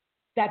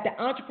 that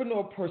the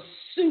entrepreneur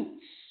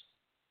pursuits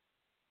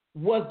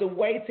was the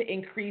way to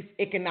increase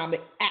economic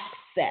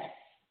access.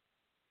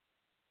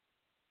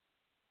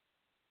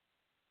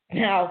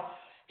 Now,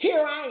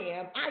 here I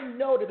am. I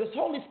know that this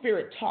Holy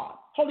Spirit taught.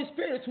 Holy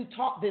Spirit is who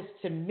taught this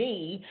to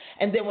me.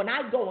 And then when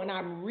I go and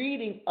I'm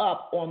reading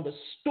up on the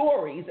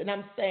stories and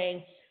I'm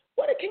saying,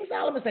 what did King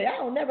Solomon say? I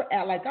don't never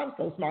act like I'm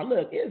so smart.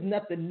 Look, there's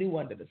nothing new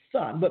under the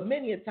sun. But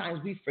many a times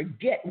we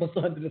forget what's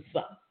under the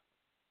sun.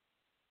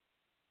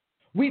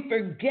 We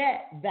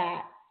forget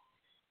that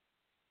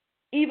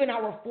even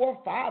our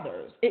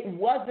forefathers, it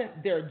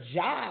wasn't their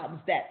jobs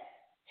that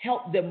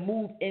helped them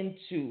move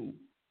into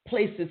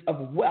places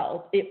of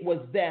wealth. It was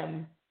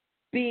them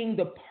being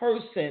the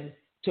person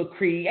to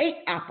create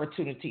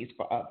opportunities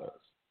for others.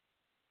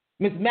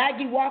 Miss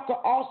Maggie Walker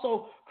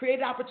also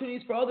created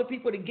opportunities for other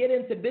people to get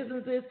into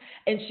businesses.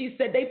 And she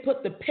said they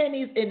put the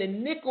pennies and the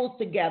nickels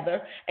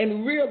together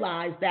and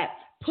realized that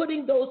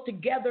putting those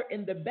together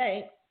in the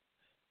bank,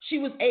 she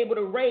was able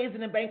to raise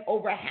in the bank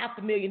over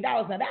 $500,000.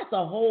 Now, that's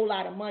a whole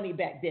lot of money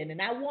back then.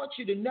 And I want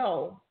you to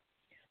know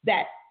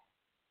that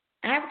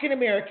African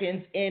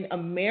Americans in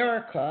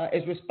America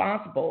is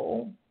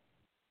responsible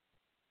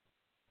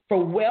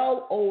for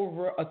well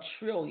over $1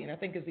 trillion. I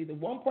think it's either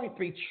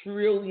 $1.3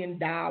 trillion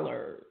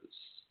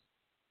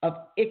of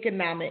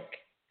economic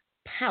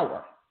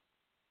power.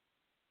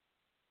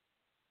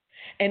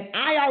 And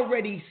I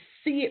already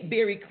see it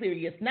very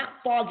clearly. It's not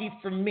foggy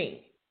for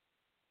me.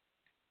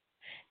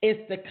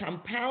 It's the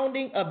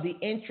compounding of the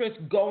interest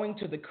going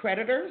to the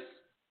creditors.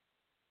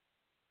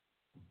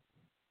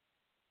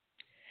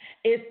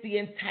 It's the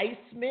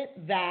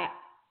enticement that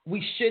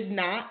we should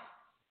not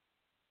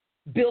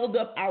build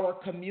up our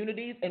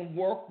communities and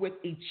work with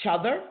each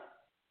other.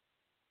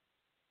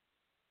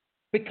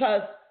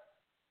 Because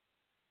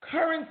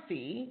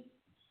currency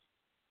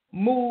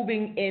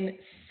moving in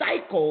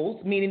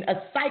cycles, meaning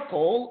a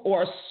cycle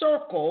or a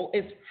circle,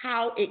 is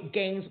how it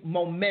gains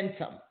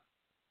momentum.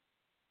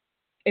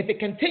 If it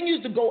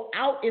continues to go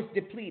out, it's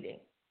depleting.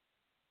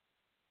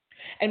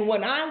 And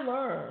when I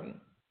learned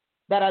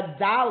that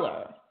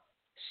 $1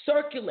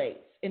 circulates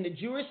in the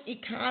Jewish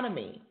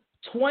economy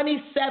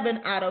 27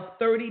 out of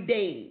 30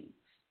 days,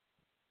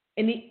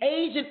 in the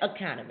Asian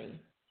economy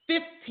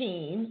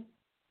 15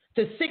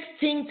 to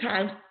 16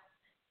 times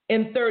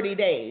in 30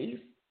 days,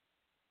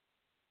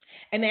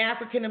 and the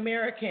African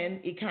American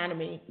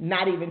economy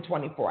not even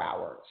 24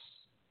 hours.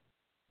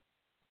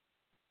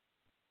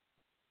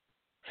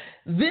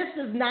 This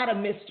is not a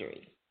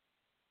mystery.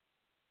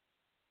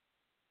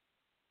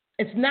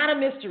 It's not a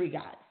mystery,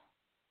 guys.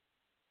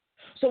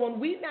 So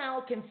when we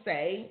now can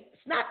say,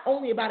 it's not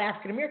only about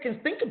African Americans,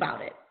 think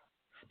about it.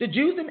 The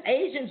Jews and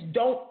Asians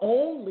don't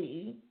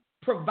only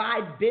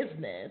provide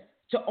business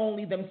to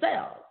only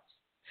themselves.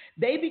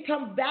 They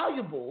become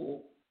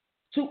valuable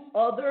to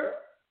other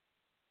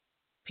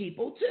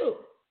people too.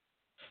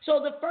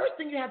 So the first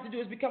thing you have to do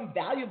is become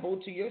valuable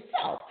to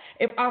yourself.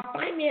 If our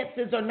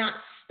finances are not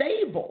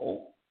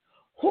stable,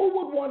 who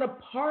would want to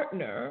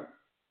partner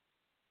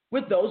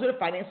with those who the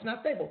finances are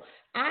not stable?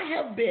 I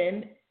have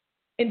been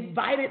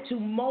invited to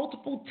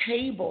multiple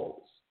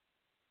tables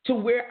to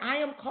where I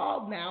am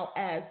called now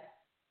as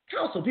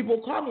counsel. People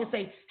will call me and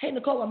say, hey,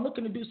 Nicole, I'm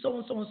looking to do so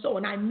and so and so,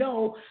 and I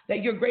know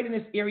that you're great in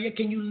this area.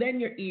 Can you lend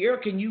your ear?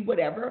 Can you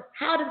whatever?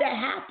 How did that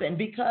happen?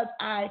 Because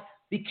I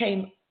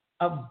became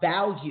of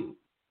value.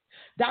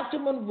 Dr.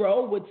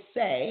 Monroe would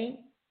say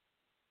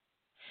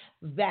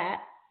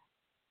that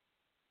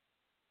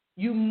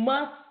you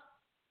must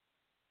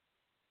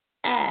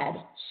add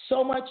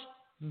so much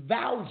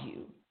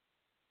value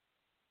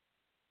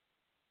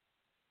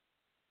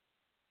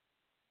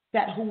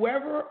that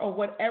whoever or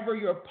whatever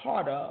you're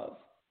part of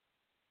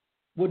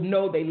would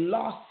know they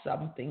lost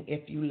something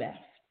if you left.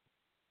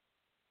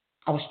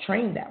 I was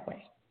trained that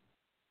way.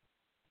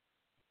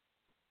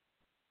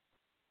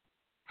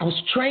 I was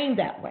trained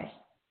that way.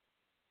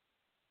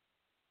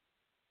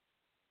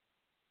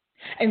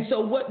 And so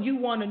what you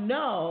want to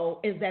know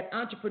is that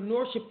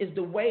entrepreneurship is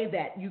the way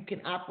that you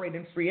can operate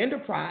in free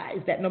enterprise,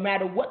 that no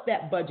matter what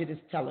that budget is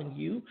telling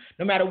you,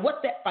 no matter what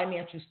that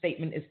financial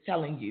statement is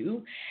telling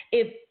you,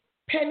 if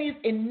pennies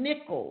and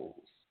nickels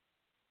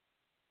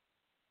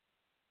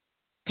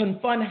can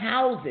fund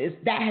houses,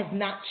 that has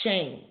not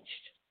changed.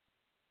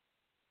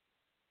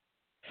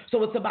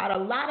 So it's about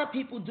a lot of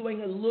people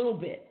doing a little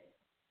bit.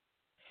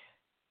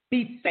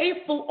 Be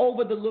faithful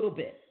over the little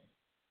bit.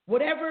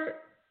 Whatever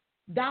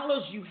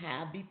dollars you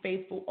have, be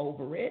faithful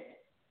over it.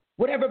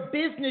 Whatever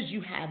business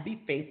you have,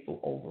 be faithful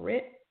over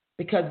it.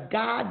 Because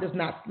God does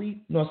not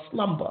sleep nor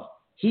slumber.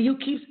 He who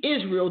keeps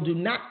Israel do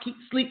not keep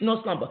sleep nor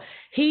slumber.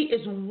 He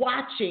is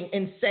watching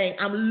and saying,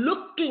 I'm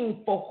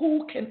looking for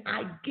who can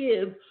I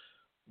give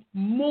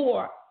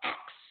more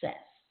access.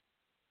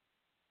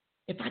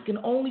 If I can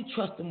only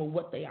trust them with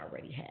what they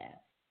already have.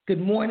 Good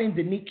morning,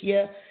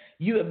 Danikia.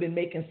 You have been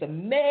making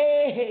some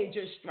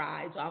major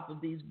strides off of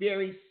these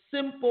very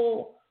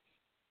simple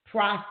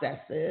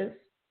processes.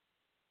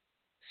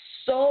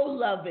 So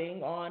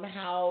loving on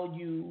how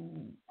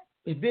you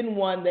have been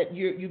one that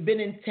you've been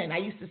intent. I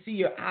used to see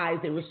your eyes.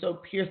 They were so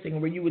piercing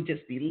where you would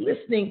just be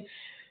listening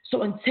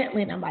so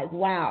intently. And I'm like,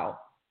 wow.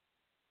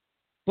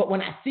 But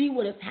when I see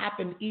what has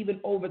happened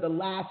even over the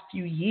last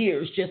few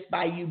years, just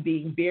by you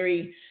being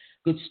very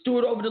good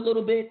steward over it a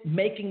little bit,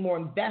 making more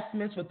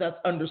investments with us,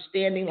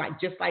 understanding,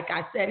 just like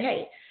I said,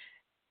 hey,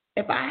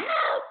 if I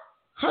have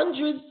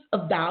hundreds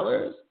of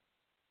dollars,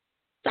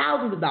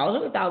 thousands of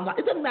dollars, $100,000,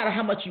 it doesn't matter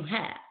how much you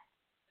have.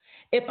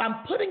 If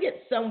I'm putting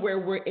it somewhere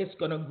where it's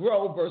going to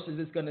grow versus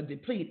it's going to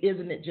deplete,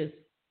 isn't it just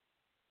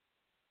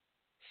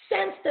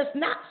sense that's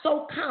not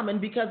so common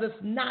because it's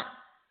not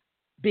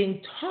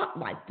being taught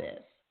like this?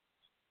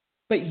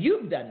 But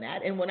you've done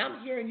that. And when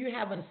I'm hearing you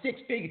having a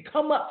six-figure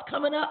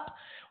coming up,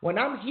 when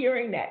I'm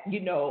hearing that,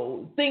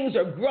 things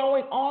are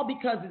growing all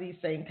because of these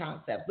same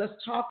concepts. Let's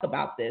talk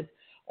about this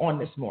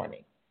on this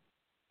morning.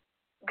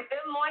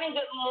 Good morning,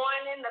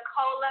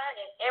 Nicola,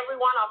 and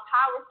everyone on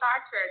Power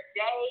Start Your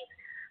Day.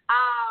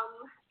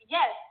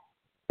 Yes,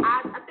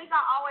 I think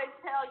I always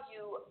tell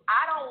you,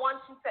 I don't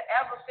want you to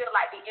ever feel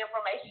like the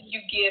information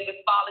you give is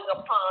falling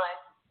upon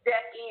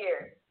deaf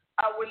ears.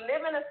 We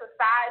live in a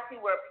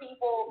society where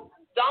people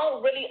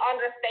don't really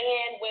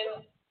understand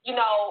when,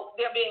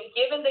 they're being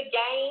given the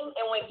game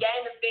and when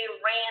game is being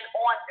ran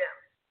on them.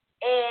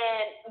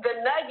 And the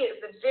nuggets,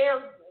 the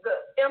gems, the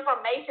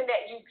information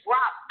that you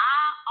drop,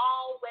 I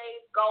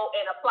always go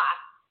and apply.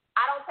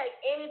 I don't take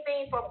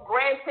anything for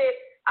granted.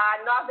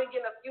 I know I've been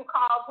getting a few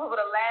calls over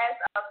the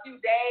last few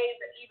days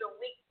and even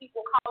weeks,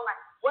 people calling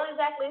like, what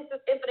exactly is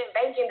this infinite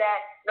banking that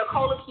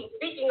Nicola keeps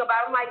speaking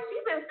about? I'm like,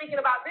 she's been speaking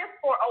about this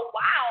for a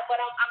while,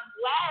 but I'm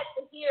glad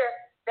to hear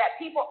that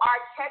people are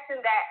catching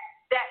that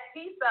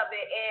piece of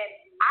it. And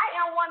I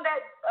am one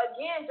that,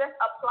 again, just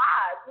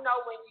applies,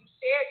 when you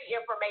share the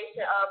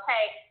information of,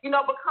 hey,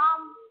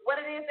 become what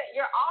it is that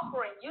you're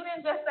offering. You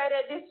didn't just say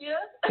that this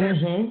year.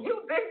 Mm-hmm.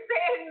 You've been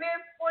saying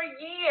this for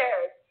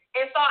years.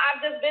 And so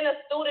I've just been a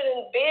student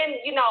and been,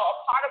 a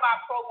part of our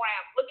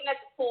program, looking at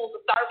the tools,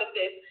 the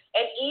services,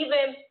 and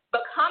even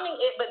becoming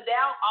it, but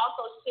now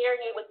also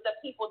sharing it with the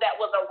people that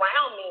was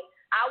around me.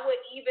 I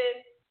would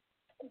even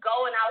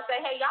go and I would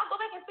say, hey, y'all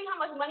go back and see how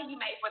much money you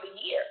made for the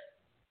year.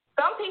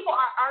 Some people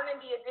are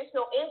earning the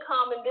additional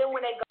income, and then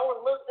when they go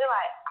and look, they're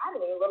like, I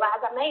didn't even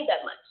realize I made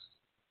that much.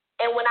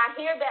 And when I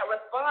hear that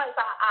response,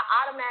 I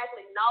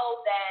automatically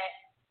know that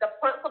the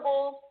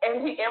principles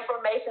and the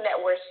information that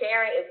we're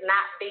sharing is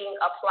not being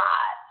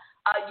applied.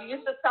 You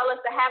used to tell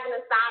us to have an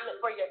assignment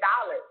for your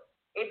dollars.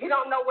 If you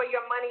don't know where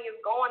your money is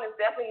going, it's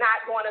definitely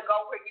not going to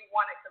go where you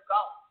want it to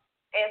go.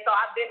 And so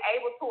I've been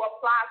able to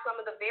apply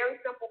some of the very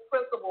simple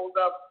principles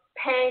of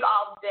paying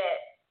off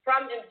debt,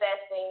 from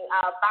investing,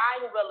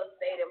 buying real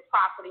estate and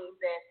properties.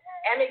 And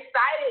I'm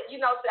excited,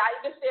 I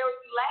even shared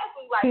with you last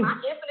week, like my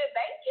infinite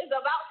bank is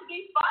about to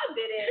be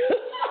funded. And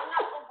I'm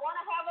not going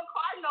to have a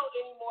car note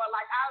anymore.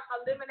 Like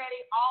I'm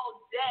eliminating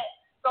all debt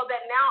so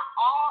that now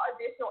all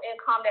additional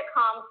income that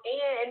comes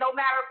in, and no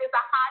matter if it's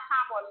a high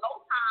time or a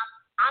low time,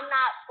 I'm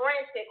not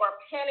frantic or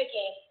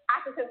panicking.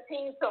 I can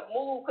continue to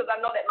move because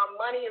I know that my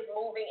money is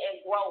moving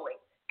and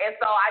growing. And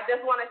so I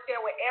just want to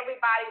share with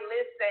everybody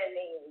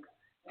listening,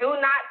 do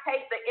not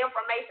take the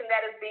information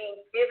that is being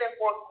given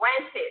for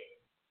granted.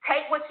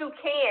 Take what you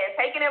can.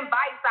 Take it in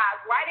bite size.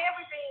 Write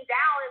everything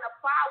down and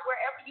apply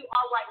wherever you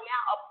are right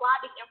now. Apply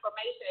the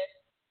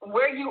information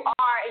where you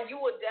are, and you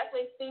will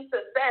definitely see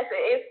success.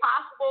 It is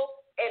possible,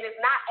 and it's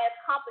not as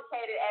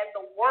complicated as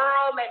the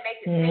world may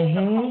make it seem.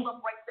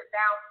 Nicola breaks it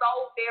down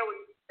so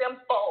very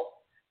simple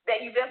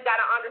that you just got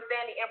to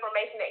understand the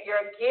information that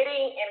you're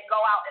getting and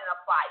go out and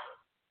apply it.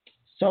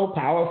 So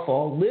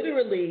powerful.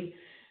 Literally,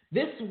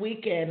 This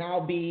weekend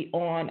I'll be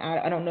on.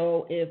 I don't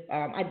know if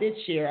I did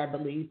share. I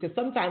believe because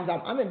sometimes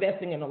I'm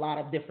investing in a lot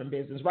of different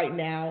business. Right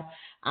now,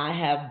 I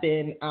have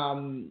been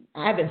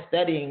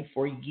studying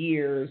for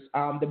years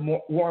the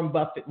Warren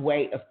Buffett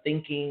way of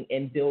thinking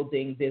and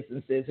building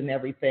businesses and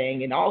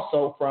everything, and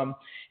also from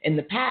in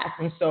the past.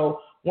 And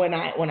so when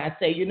I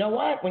say, you know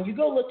what, when you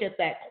go look at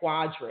that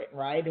quadrant,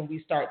 right, and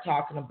we start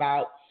talking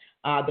about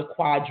the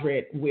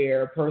quadrant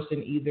where a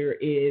person either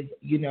is,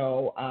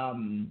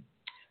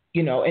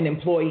 an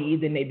employee,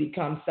 then they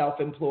become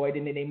self-employed,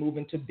 and then they move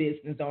into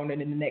business owner,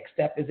 and then the next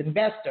step is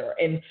investor.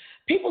 And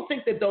people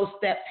think that those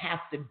steps have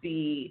to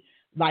be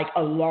like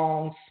a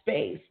long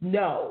space.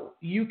 No,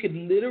 you could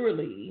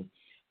literally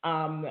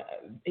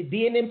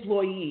be an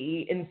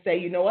employee and say,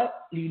 you know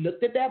what, you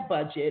looked at that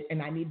budget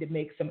and I need to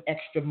make some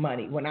extra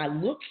money. When I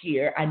look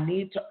here, I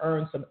need to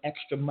earn some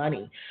extra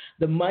money.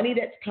 The money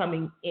that's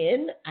coming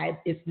in,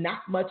 it's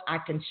not much I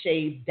can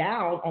shave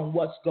down on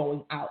what's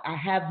going out. I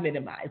have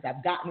minimized.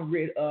 I've gotten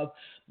rid of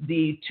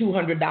the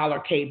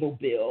 $200 cable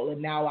bill,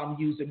 and now I'm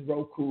using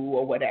Roku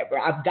or whatever.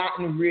 I've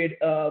gotten rid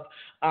of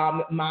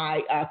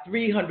my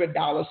 $300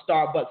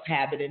 Starbucks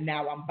habit, and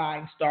now I'm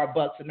buying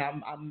Starbucks, and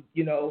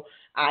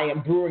I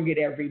am brewing it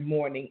every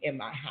morning in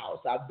my house.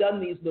 I've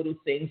done these little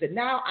things, and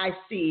now I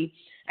see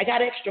I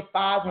got extra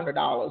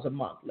 $500 a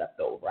month left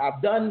over.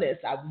 I've done this.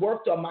 I've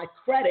worked on my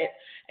credit,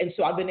 and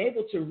so I've been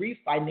able to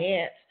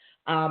refinance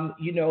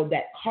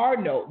that car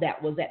note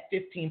that was at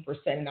 15%,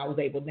 and I was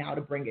able now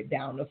to bring it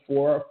down to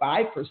 4 or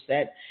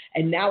 5%,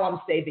 and now I'm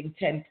saving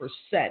 10%.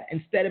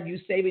 Instead of you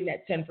saving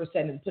that 10%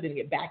 and putting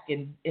it back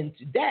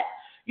into debt,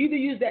 you either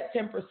use that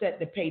 10%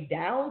 to pay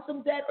down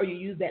some debt, or you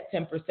use that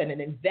 10%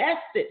 and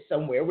invest it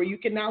somewhere where you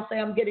can now say,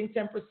 I'm getting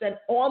 10%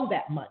 on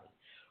that money,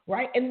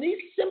 right? And these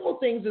simple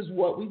things is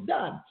what we've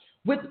done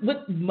with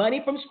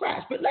money from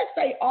scratch. But let's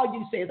say all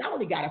you say is, I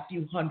only got a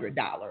few $100s.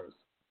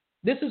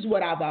 This is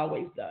what I've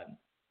always done.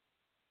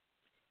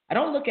 I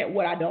don't look at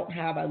what I don't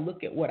have. I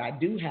look at what I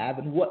do have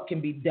and what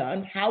can be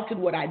done. How can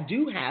what I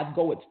do have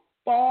go as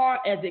far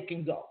as it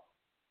can go?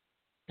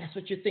 That's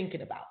what you're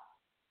thinking about.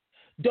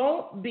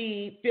 Don't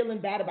be feeling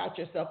bad about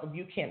yourself if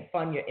you can't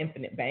fund your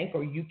infinite bank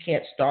or you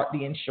can't start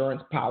the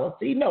insurance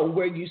policy. No,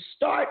 where you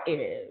start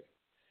is,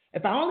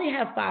 if I only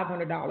have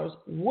 $500,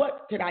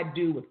 what could I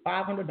do with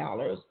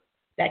 $500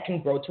 that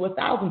can grow to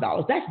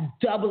 $1,000? That's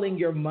doubling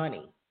your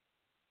money.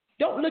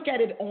 Don't look at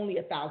it only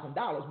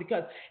 $1,000,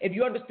 because if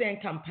you understand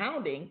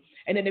compounding,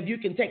 and then if you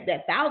can take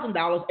that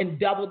 $1,000 and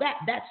double that,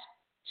 that's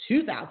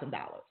 $2,000.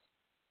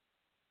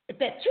 If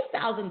that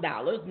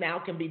 $2,000 now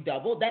can be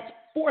doubled, that's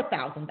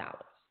 $4,000.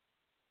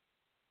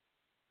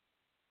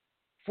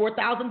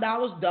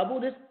 $4,000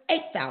 doubled is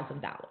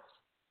 $8,000.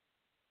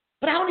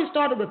 But I only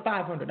started with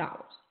 $500.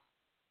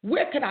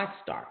 Where could I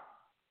start?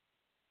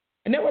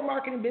 And network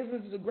marketing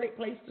business is a great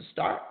place to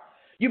start.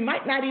 You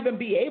might not even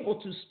be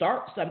able to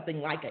start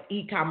something like an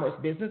e-commerce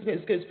business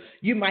because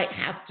you might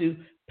have to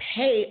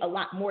pay a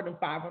lot more than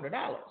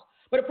 $500.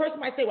 But a person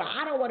might say, well,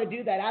 I don't want to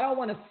do that. I don't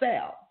want to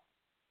sell.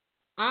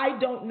 I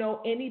don't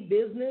know any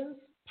business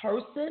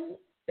person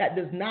that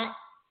does not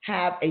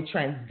have a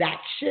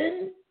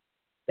transaction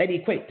that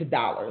equates to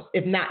dollars.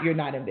 If not, you're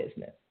not in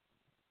business.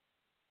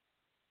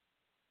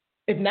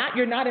 If not,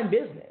 you're not in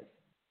business.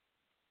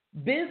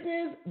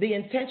 Business, the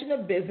intention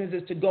of business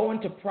is to go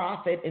into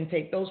profit and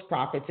take those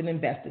profits and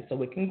invest it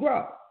so it can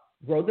grow.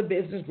 Grow the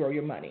business, grow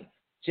your money.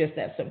 Just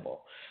that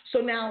simple. So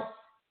now,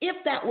 if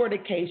that were the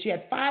case, you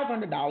had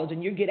 $500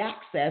 and you get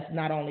access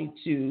not only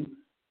to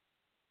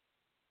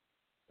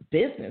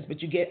business,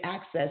 but you get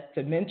access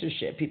to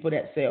mentorship, people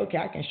that say, okay,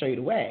 I can show you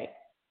the way.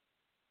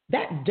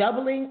 That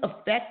doubling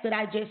effect that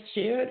I just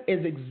shared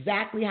is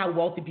exactly how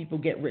wealthy people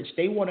get rich.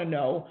 They want to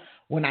know,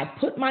 when I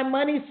put my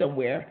money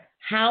somewhere,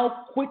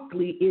 how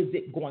quickly is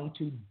it going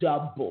to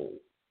double?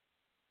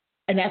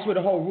 And that's where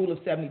the whole rule of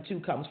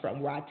 72 comes from,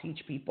 where I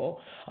teach people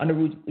on the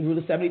rule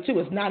of 72.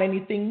 It's not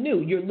anything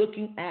new. You're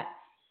looking at,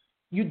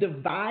 you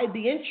divide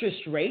the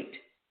interest rate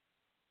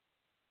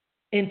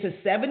into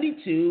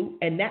 72,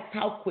 and that's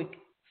how quick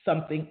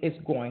something is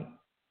going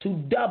to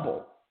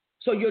double.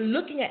 So you're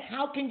looking at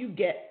how can you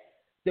get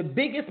the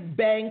biggest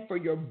bang for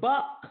your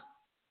buck,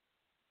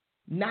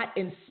 not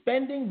in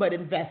spending, but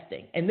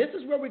investing. And this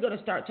is where we're going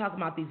to start talking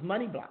about these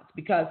money blocks,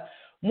 because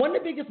one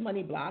of the biggest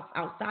money blocks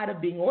outside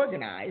of being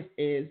organized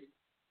is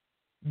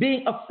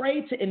being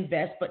afraid to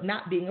invest, but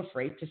not being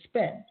afraid to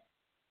spend.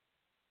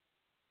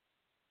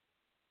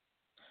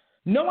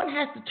 No one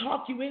has to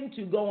talk you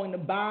into going to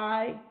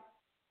buy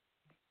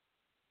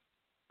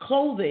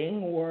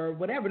clothing or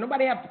whatever.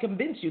 Nobody has to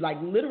convince you. Like,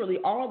 literally,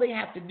 all they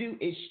have to do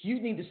is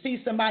you need to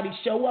see somebody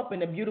show up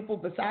in a beautiful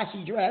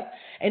Versace dress,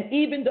 and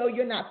even though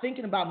you're not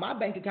thinking about my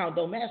bank account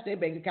don't match their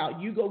bank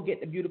account, you go get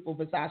the beautiful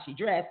Versace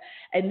dress,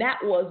 and that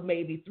was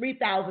maybe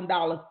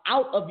 $3,000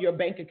 out of your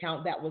bank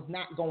account that was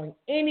not going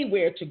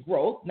anywhere to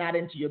growth, not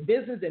into your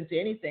business, into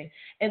anything.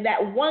 And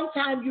that one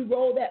time you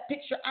roll that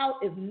picture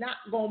out is not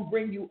going to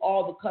bring you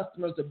all the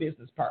customers or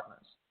business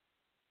partners,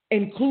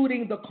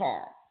 including the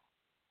car.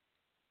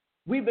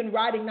 We've been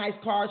riding nice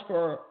cars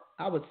for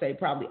I would say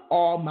probably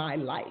all my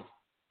life,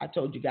 I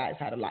told you guys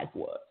how the life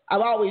was.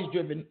 I've always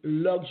driven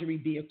luxury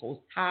vehicles,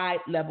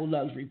 high-level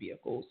luxury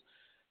vehicles,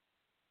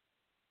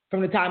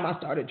 from the time I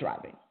started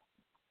driving.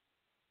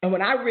 And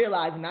when I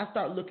realized and I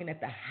start looking at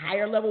the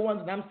higher level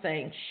ones, and I'm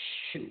saying,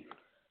 shoot,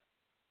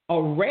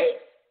 a race?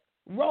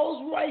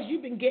 Rolls Royce,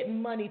 you've been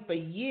getting money for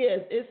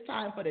years. It's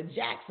time for the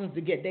Jacksons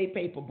to get their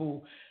paper,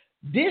 boo.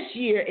 This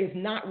year is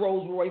not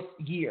Rolls Royce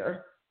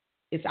year.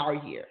 It's our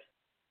year.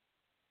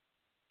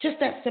 Just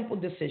that simple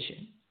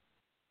decision.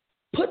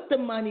 Put the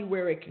money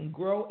where it can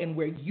grow and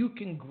where you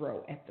can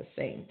grow at the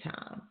same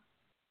time.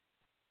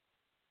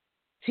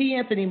 T.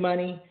 Anthony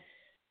Money,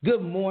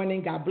 good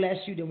morning. God bless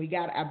you. Then we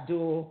got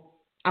Abdul.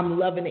 I'm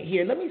loving it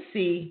here. Let me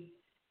see.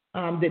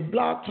 Did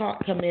Blog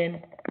Talk come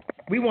in?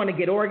 We want to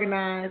get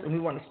organized, and we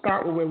want to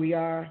start with where we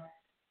are.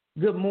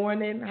 Good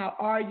morning. How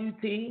are you,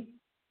 T?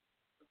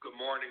 Good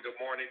morning. Great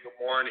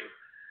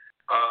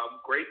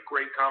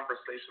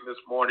conversation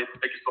this morning.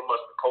 Thank you so much,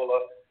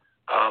 Nicola,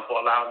 for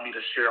allowing me to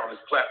share on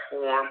this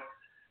platform.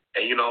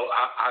 And,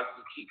 I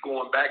keep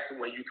going back to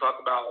when you talk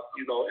about,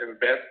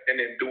 investing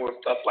and doing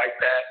stuff like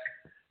that.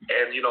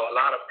 And, a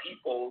lot of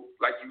people,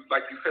 like you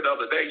said the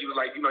other day, you were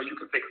like, you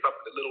can take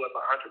something as little as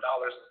 $100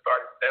 and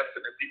start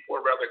investing, and people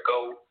would rather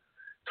go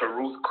to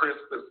Ruth Chris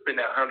and spend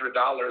that $100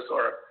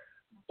 or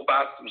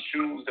buy some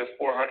shoes that's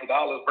 $400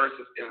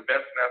 versus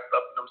investing that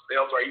stuff in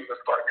themselves or even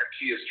starting their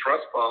kids'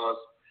 trust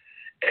funds.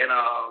 And,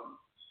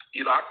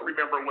 I can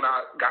remember when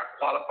I got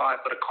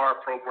qualified for the car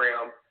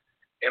program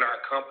in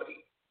our company,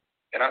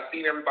 and I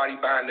seen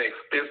everybody buying the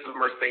expensive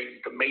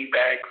Mercedes, the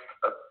Maybachs,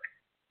 the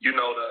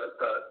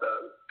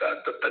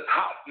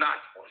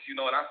top-notch ones,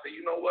 and I said,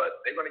 you know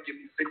what, they're going to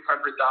give me $600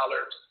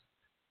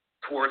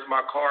 towards my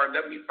car.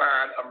 Let me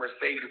find a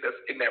Mercedes that's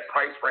in that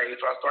price range.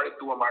 So I started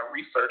doing my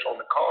research on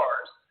the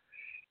cars.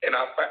 And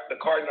the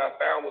car that I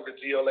found was a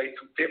GLA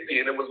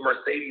 250, and it was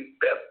Mercedes'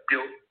 best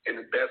built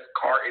and the best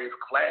car in its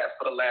class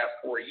for the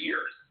last 4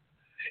 years.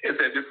 It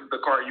said this is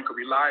the car you could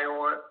rely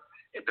on.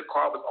 If the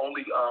car was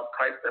only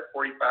priced at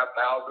 $45,000,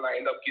 I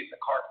ended up getting the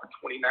car for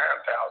 $29,000.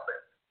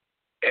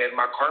 And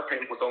my car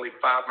payment was only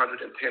 $510,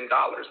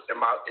 and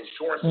my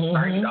insurance was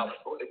 $90.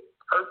 So it's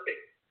perfect.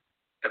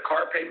 The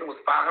car payment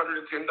was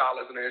 $510,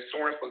 and the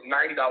insurance was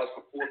 $90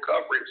 for full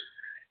coverage.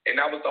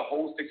 And that was the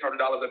whole $600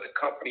 that the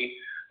company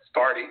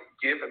started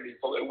giving me.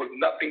 So it was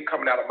nothing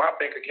coming out of my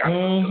bank account.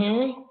 It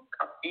was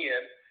come in,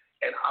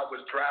 and I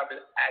was driving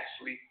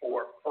actually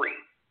for free.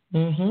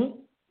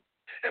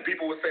 And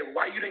people would say,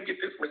 why you didn't get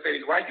this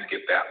Mercedes? Why you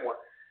get that one?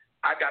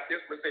 I got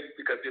this Mercedes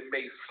because it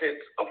made sense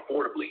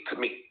affordably to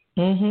me.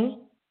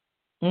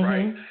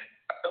 Right?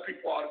 I tell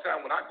people all the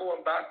time, when I go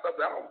and buy stuff,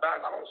 I don't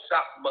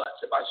shop much.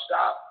 If I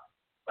shop,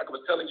 like I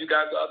was telling you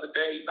guys the other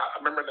day, I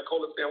remember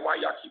Nicola saying, why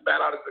y'all keep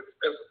buying all this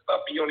expensive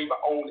stuff and you don't even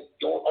own it?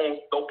 You don't own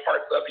no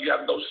parts of it. You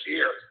have no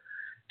shares.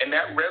 And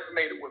that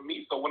resonated with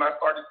me. So when I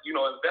started,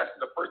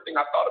 investing, the first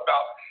thing I thought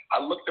about, I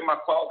looked in my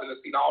closet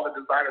and seen all the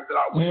designers that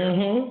I wear.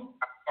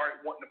 I started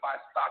wanting to buy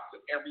stocks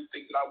of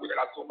everything that I wear. And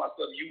I told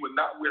myself, you would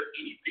not wear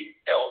anything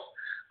else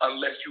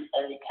unless you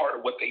own part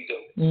of what they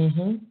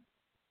do.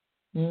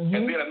 And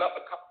then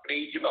another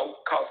company,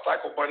 called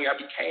Cycle Bunny, I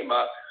became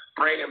a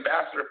brand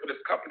ambassador for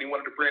this company,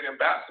 one of the brand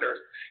ambassadors,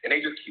 and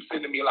they just keep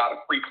sending me a lot of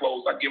free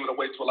clothes. I give it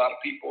away to a lot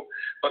of people.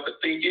 But the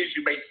thing is,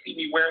 you may see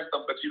me wearing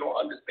stuff, but you don't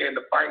understand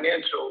the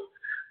financial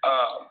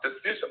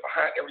decision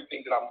behind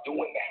everything that I'm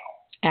doing now.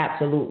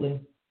 Absolutely.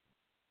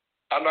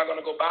 I'm not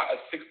going to go buy a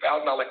 $6,000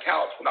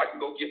 couch when I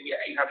can go get me an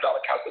 $800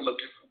 couch that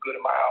looks just as good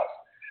in my house.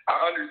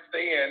 I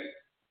understand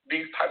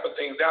these type of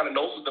things down, and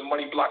those are the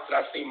money blocks that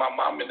I've seen my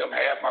mom and them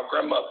have. My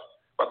grandmother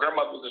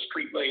was a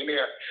street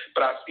millionaire,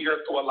 but I see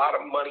her throw a lot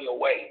of money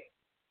away.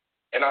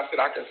 And I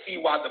said, I can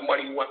see why the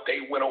money one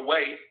day went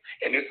away,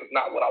 and this is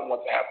not what I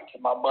want to happen to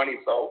my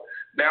money. So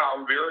now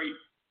I'm very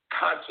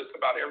conscious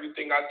about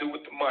everything I do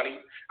with the money.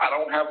 I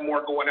don't have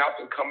more going out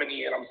than coming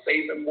in. I'm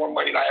saving more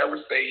money than I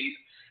ever saved.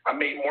 I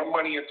made more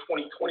money in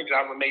 2020 than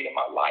I ever made in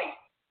my life.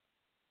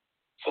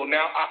 So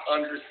now I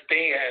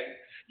understand,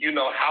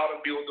 how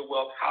to build the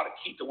wealth, how to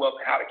keep the wealth,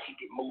 and how to keep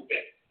it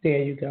moving. There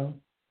you go.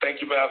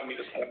 Thank you for having me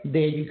this morning.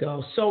 There you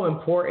go. So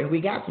important.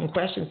 We got some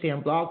questions here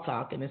on Blog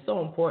Talk, and it's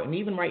so important.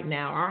 Even right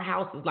now, our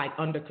house is like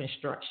under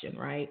construction,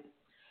 right?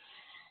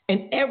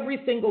 And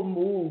every single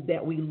move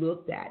that we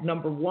looked at,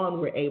 number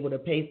one, we're able to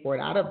pay for it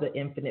out of the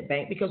infinite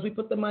bank because we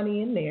put the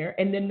money in there.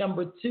 And then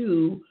number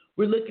two,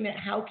 we're looking at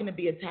how can it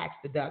be a tax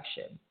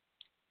deduction.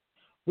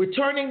 We're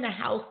turning the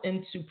house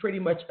into pretty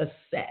much a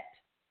set.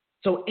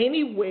 So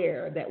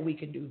anywhere that we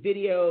can do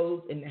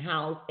videos in the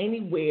house,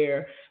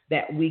 anywhere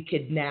that we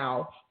could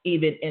now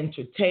even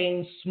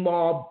entertain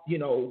small,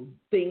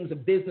 things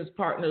of business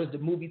partners, the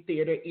movie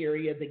theater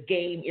area, the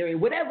game area,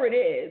 whatever it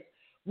is,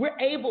 we're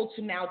able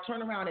to now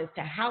turn around as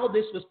to how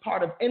this was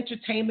part of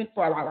entertainment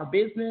for our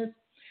business,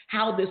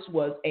 how this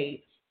was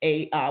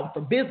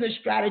for business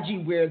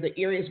strategy where the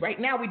areas right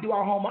now we do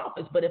our home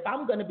office. But if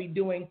I'm going to be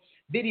doing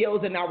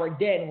videos in our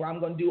den where I'm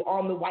going to do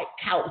on the white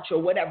couch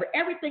or whatever.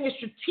 Everything is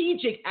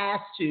strategic as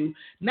to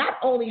not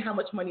only how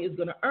much money is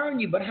going to earn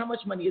you, but how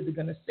much money is it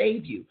going to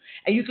save you.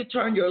 And you could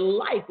turn your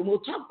life, and we'll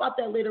talk about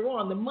that later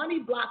on. The money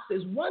blocks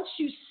is once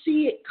you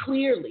see it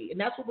clearly, and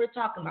that's what we're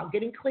talking about,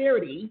 getting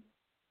clarity,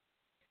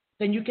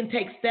 then you can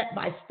take step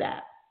by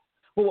step.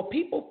 But what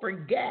people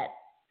forget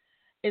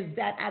is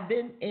that I've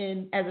been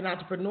in as an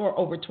entrepreneur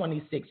over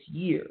 26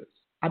 years.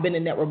 I've been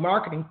in network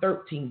marketing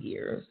 13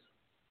 years.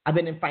 I've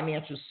been in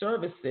financial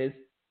services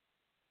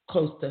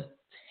close to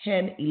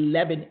 10,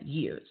 11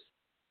 years.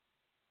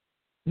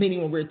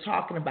 Meaning when we're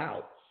talking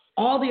about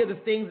all the other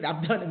things that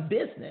I've done in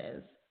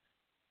business,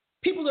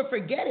 people are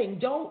forgetting,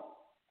 don't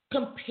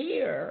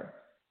compare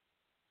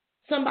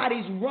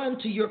somebody's run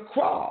to your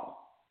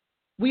crawl.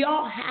 We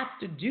all have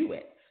to do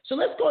it. So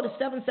let's go to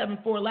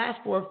 774, last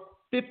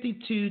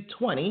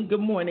 45220. Good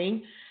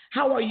morning.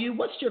 How are you?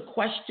 What's your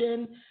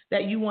question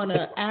that you want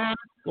to ask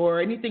or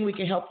anything we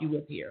can help you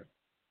with here?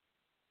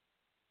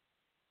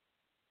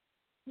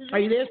 Are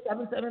you there?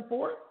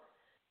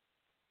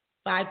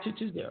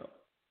 774-5220.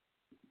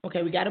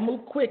 Okay, we got to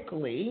move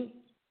quickly.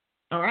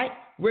 All right.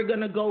 We're going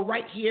to go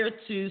right here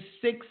to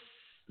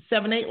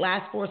 678,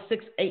 last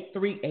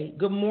 46838.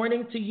 Good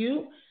morning to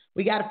you.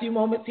 We got a few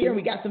moments here, and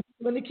we got some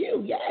people in the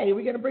queue. Yay,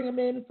 we're going to bring them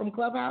in from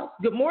Clubhouse.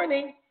 Good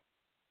morning.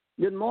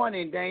 Good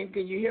morning, Dame.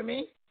 Can you hear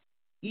me?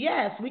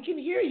 Yes, we can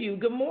hear you.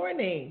 Good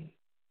morning.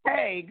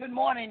 Hey, good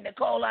morning,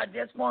 Nicole. I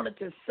just wanted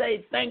to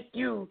say thank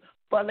you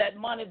for that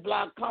money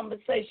block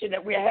conversation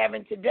that we're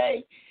having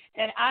today.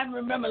 And I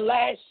remember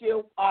last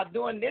year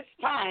during this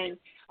time,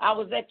 I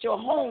was at your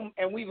home,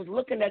 and we was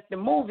looking at the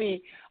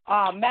movie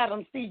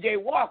Madam C.J.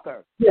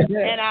 Walker.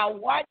 And I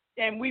watched,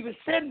 and we were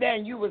sitting there,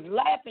 and you was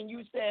laughing.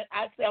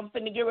 I said, I'm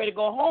finna get ready to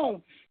go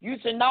home. You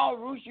said, no,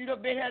 Ruth, you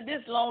done been here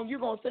this long. You're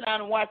going to sit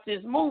down and watch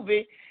this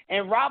movie.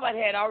 And Robert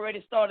had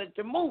already started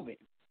the movie.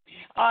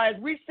 As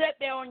we sat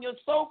there on your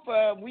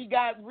sofa, we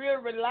got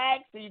real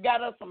relaxed. And you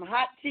got us some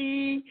hot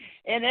tea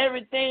and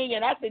everything.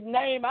 And I said,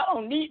 Name, I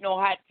don't need no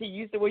hot tea.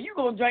 You said, well, you're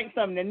going to drink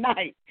something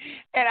tonight.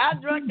 And I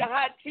drank the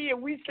hot tea,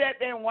 and we sat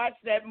there and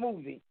watched that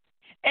movie.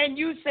 And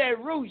you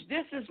said, Ruth,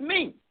 this is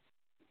me.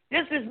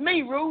 This is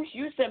me, Ruth.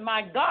 You said,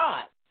 my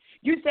God.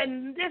 You said,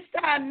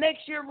 this time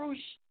next year, Ruth,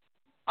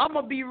 I'm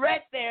going to be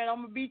right there, and I'm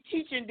going to be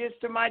teaching this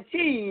to my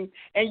team,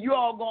 and you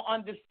all going to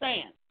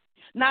understand.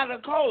 Now,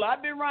 Nicole,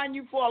 I've been around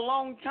you for a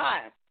long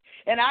time,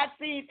 and I've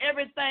seen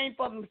everything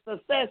from the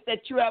success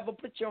that you ever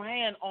put your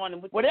hand on.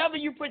 And whatever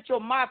you put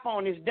your mouth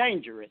on is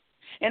dangerous.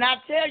 And I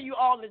tell you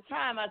all the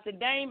time, I said,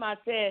 Dame, I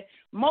said,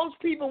 most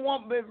people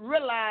won't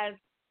realize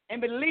and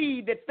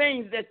believe the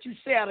things that you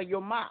say out of your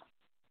mouth.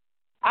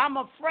 I'm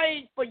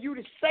afraid for you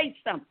to say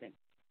something.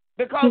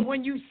 Because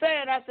when you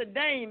said, I said,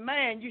 Dame,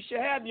 man, you should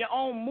have your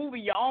own movie,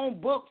 your own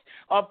books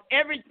of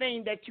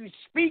everything that you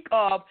speak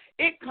of.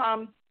 It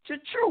comes to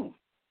truth.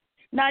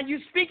 Now, you're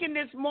speaking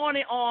this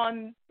morning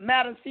on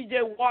Madam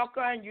C.J. Walker,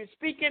 and you're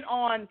speaking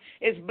on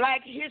it's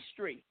Black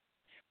history.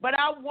 But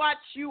I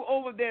watched you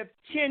over the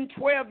 10,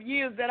 12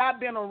 years that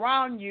I've been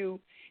around you,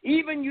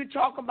 even you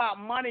talk about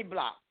money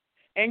block.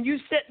 And you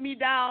set me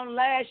down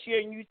last year,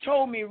 and you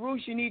told me,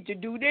 Ruth, you need to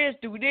do this,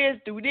 do this,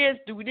 do this,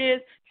 do this,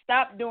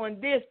 stop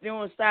doing this,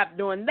 stop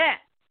doing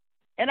that.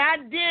 And I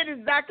did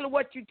exactly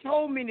what you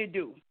told me to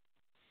do.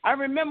 I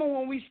remember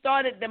when we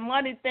started the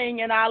money thing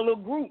in our little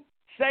group,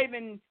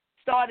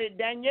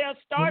 Danielle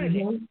started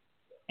it,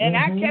 and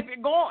I kept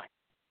it going.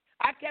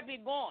 I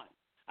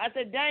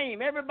said,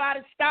 Dame, everybody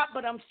stop,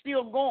 but I'm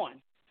still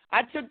going.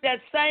 I took that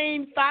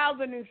same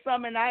 1,000 and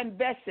some, and I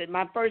invested,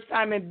 my first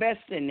time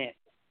investing it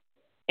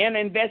in an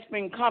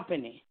investment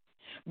company.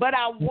 But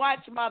I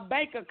watched my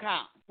bank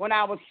account when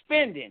I was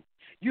spending.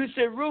 You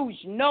said, Ruth,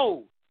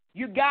 no,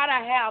 you got to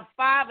have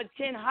 5 or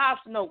 10 house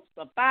notes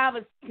or 5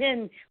 or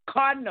 10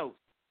 car notes.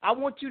 I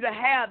want you to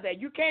have that.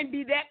 You can't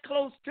be that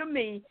close to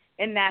me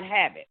and not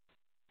have it.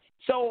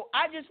 So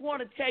I just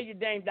want to tell you,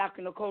 Dame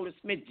Dr. Nicola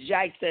Smith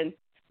Jackson,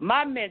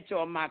 my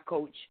mentor, my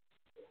coach,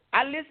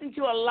 I listen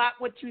to a lot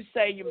what you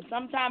say.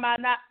 Sometimes I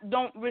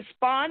don't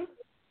respond,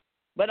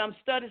 but I'm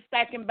study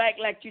stacking back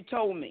like you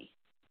told me.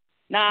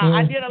 Now,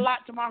 I did a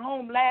lot to my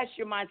home last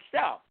year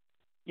myself.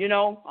 You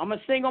know, I'm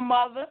a single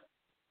mother,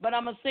 but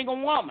I'm a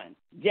single woman,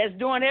 just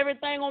doing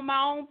everything on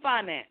my own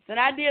finance. And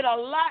I did a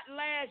lot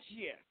last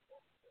year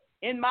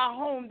in my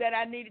home that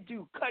I needed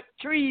to cut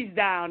trees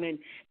down and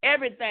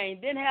everything.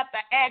 Didn't have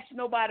to ask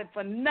nobody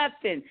for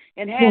nothing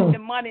and had the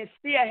money and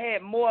still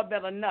had more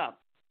than enough.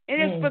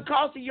 And it's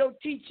because of your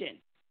teaching.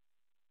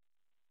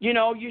 You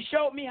know, you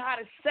showed me how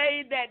to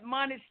save that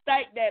money,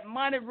 stack that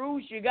money,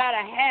 Ruth. You got to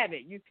have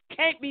it. You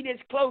can't be this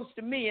close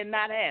to me and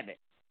not have it.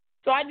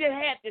 So I just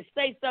had to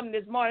say something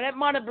this morning. That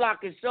money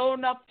block is so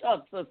enough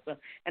tough, sister.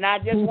 And I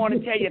just want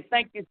to tell you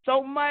thank you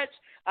so much.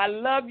 I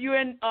love you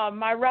and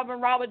my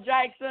Reverend Robert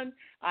Jackson.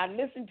 I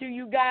listen to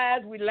you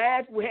guys. We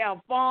laugh. We have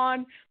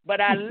fun.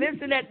 But I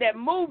listened at that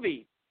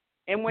movie.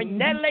 And when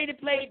that lady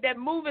played that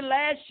movie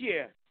last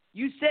year,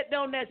 you sat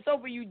down on that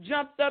sofa, you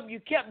jumped up, you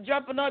kept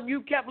jumping up,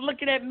 you kept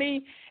looking at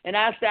me. And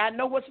I said, I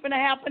know what's going to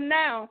happen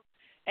now.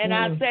 And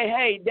I say,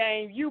 hey,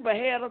 Dame, you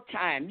ahead of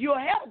time. You're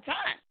ahead of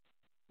time.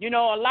 You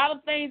know, a lot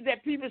of things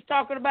that people's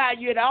talking about,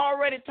 you had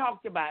already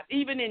talked about,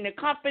 even in the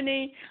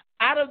company,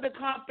 out of the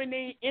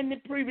company, in the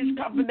previous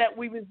company that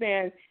we was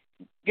in.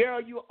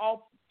 Girl, you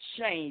off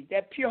change.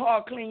 That pure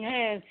heart, clean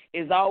hands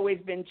has always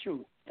been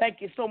true. Thank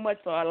you so much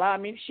for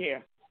allowing me to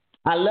share.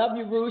 I love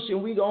you, Roosh,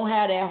 and we're going to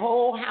have that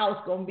whole house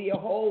going to be a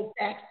whole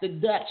tax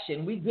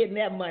deduction. We getting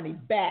that money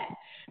back.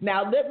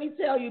 Now, let me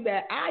tell you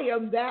that I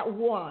am that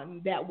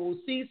one that will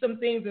see some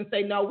things and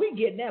say, no, we're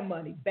getting that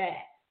money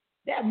back.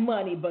 That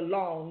money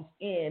belongs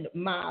in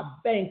my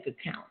bank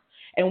account.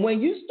 And when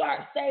you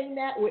start saying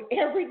that with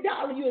every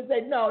dollar, you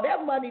say, no,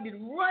 that money,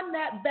 run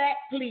that back,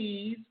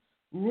 please.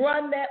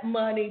 Run that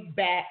money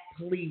back,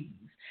 please.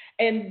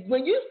 And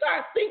when you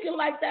start thinking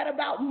like that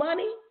about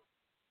money,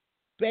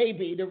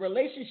 baby, the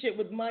relationship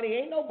with money,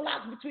 ain't no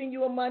blocks between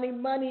you and money.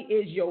 Money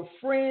is your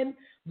friend.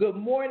 Good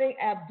morning,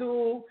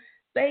 Abdul.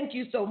 Thank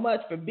you so much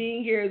for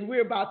being here as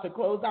we're about to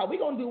close out. We're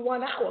going to do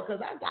 1 hour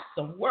because I got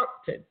some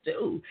work to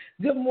do.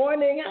 Good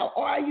morning. How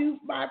are you,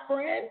 my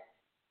friend?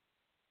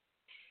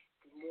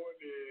 Good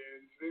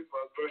morning. Today's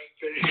my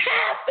birthday.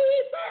 Happy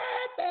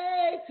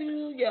birthday to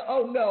you.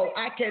 Oh, no,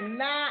 I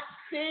cannot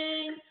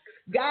sing.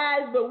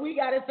 Guys, but we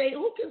got to say,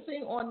 who can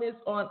sing on this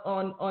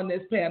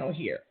panel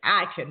here?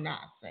 I cannot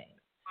sing.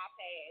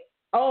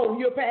 Oh,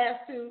 you're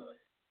past too?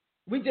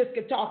 We just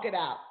could talk it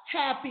out.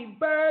 Happy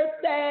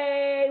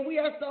birthday. We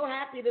are so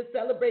happy to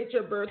celebrate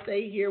your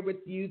birthday here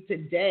with you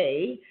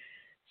today.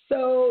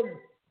 So,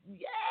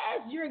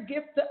 yes, you're a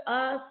gift to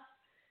us.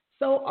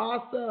 So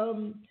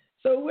awesome.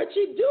 So what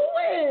you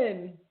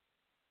doing?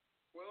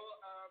 Well,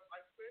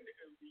 I spend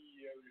every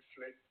year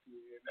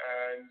reflecting,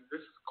 and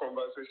this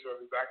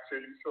conversation is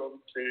actually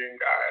something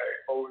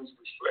I always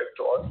reflect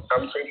on.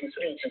 I'm 23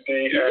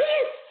 today.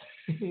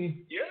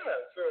 Yeah,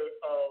 so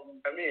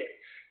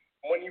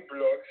money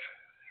blocks.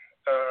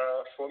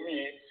 For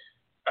me,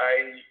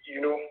 I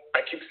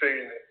keep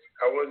saying it.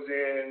 I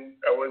wasn't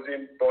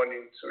born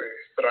into a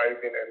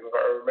thriving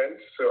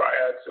environment, so I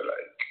had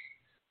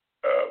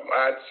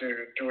to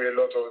do a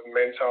lot of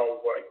mental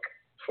work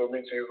for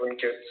me to even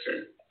get to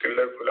the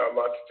level I'm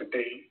at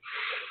today.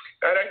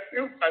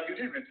 And I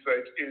believe it's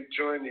like a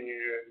journey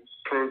and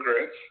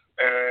progress,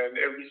 and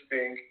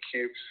everything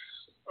keeps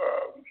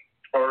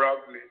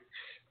unraveling.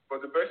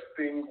 But the best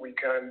thing we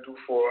can do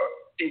for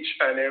each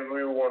and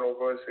every one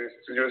of us is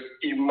to just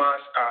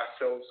immerse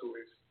ourselves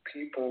with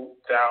people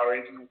that are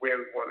already where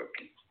we want to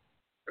be.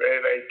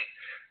 Right?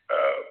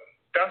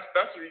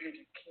 That's really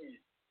the key.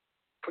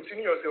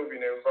 Putting yourself in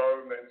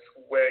environments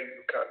where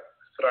you can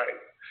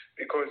thrive.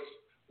 Because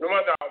no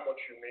matter how much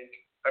you make,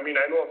 I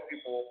know of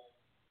people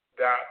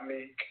that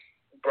make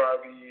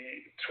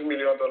probably $2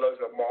 million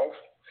a month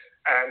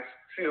and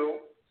still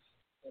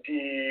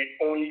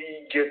they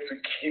only get to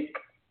keep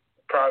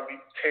probably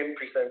 10%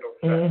 of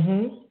that.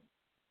 Mm-hmm.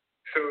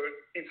 So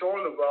it's all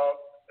about,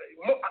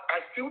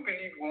 I still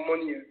believe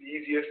money is the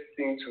easiest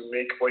thing to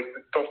make, but it's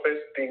the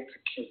toughest thing to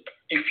keep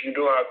if you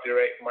don't have the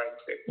right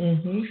mindset.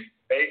 Mm-hmm.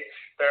 Right?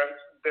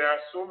 There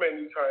are so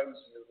many times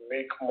you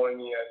make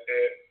money and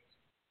then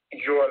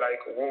you're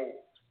like,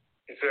 whoa,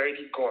 it's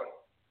already gone.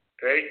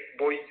 Right?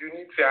 But you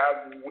need to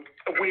have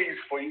ways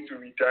for you to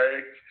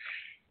redirect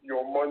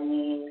your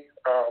money,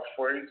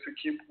 for you to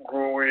keep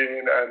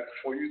growing, and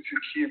for you to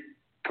keep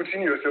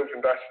putting yourself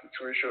in that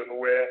situation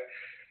where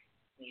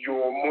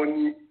your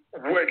money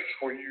works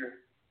for you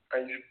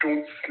and you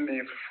don't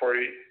slave for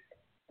it,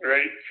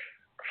 right?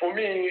 For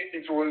me,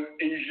 it was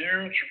a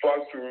huge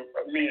battle.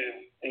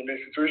 In a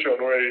situation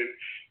where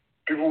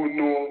people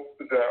know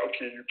that,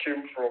 okay, you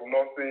came from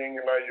nothing,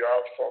 now you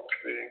have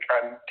something,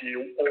 and they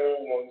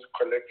all want to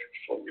collect it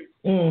from you.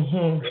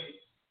 Mm-hmm. Right?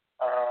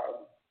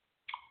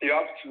 You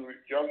have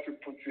to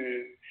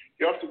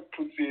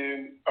put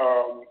in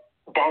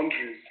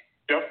boundaries.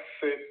 You have to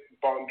set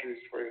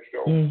boundaries for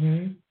yourself.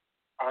 Mm-hmm.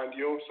 And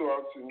you also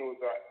have to know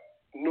that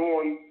no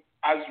one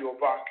has your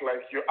back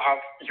like you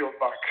have your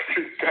back,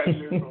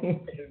 regardless of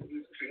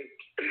anything.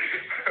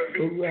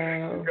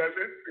 Wow.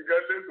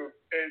 Regardless of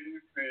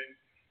anything,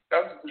 you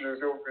have to put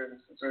yourself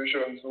in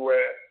situations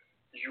where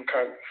you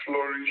can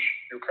flourish,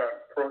 you can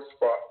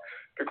prosper.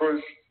 Because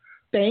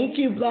thank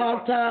you,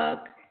 Blog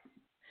Talk.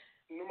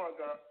 No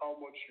matter how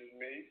much you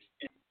make,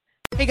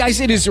 Hey guys,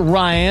 it is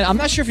Ryan. I'm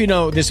not sure if you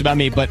know this about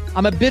me, but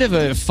I'm a bit of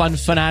a fun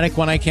fanatic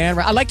when I can.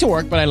 I like to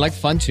work, but I like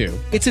fun too.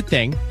 It's a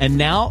thing. And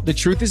now the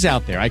truth is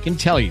out there. I can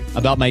tell you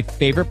about my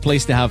favorite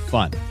place to have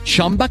fun.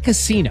 Chumba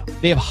Casino.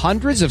 They have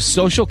hundreds of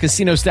social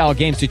casino style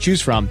games to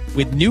choose from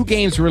with new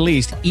games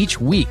released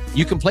each week.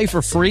 You can play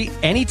for free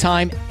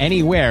anytime,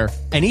 anywhere.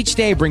 And each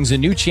day brings a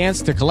new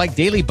chance to collect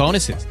daily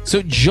bonuses.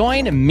 So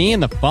join me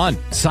in the fun.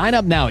 Sign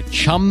up now at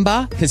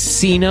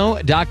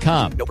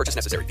ChumbaCasino.com. No purchase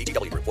necessary.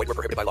 VGW Group. Void where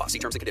prohibited by law. See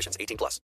terms and conditions. 18+.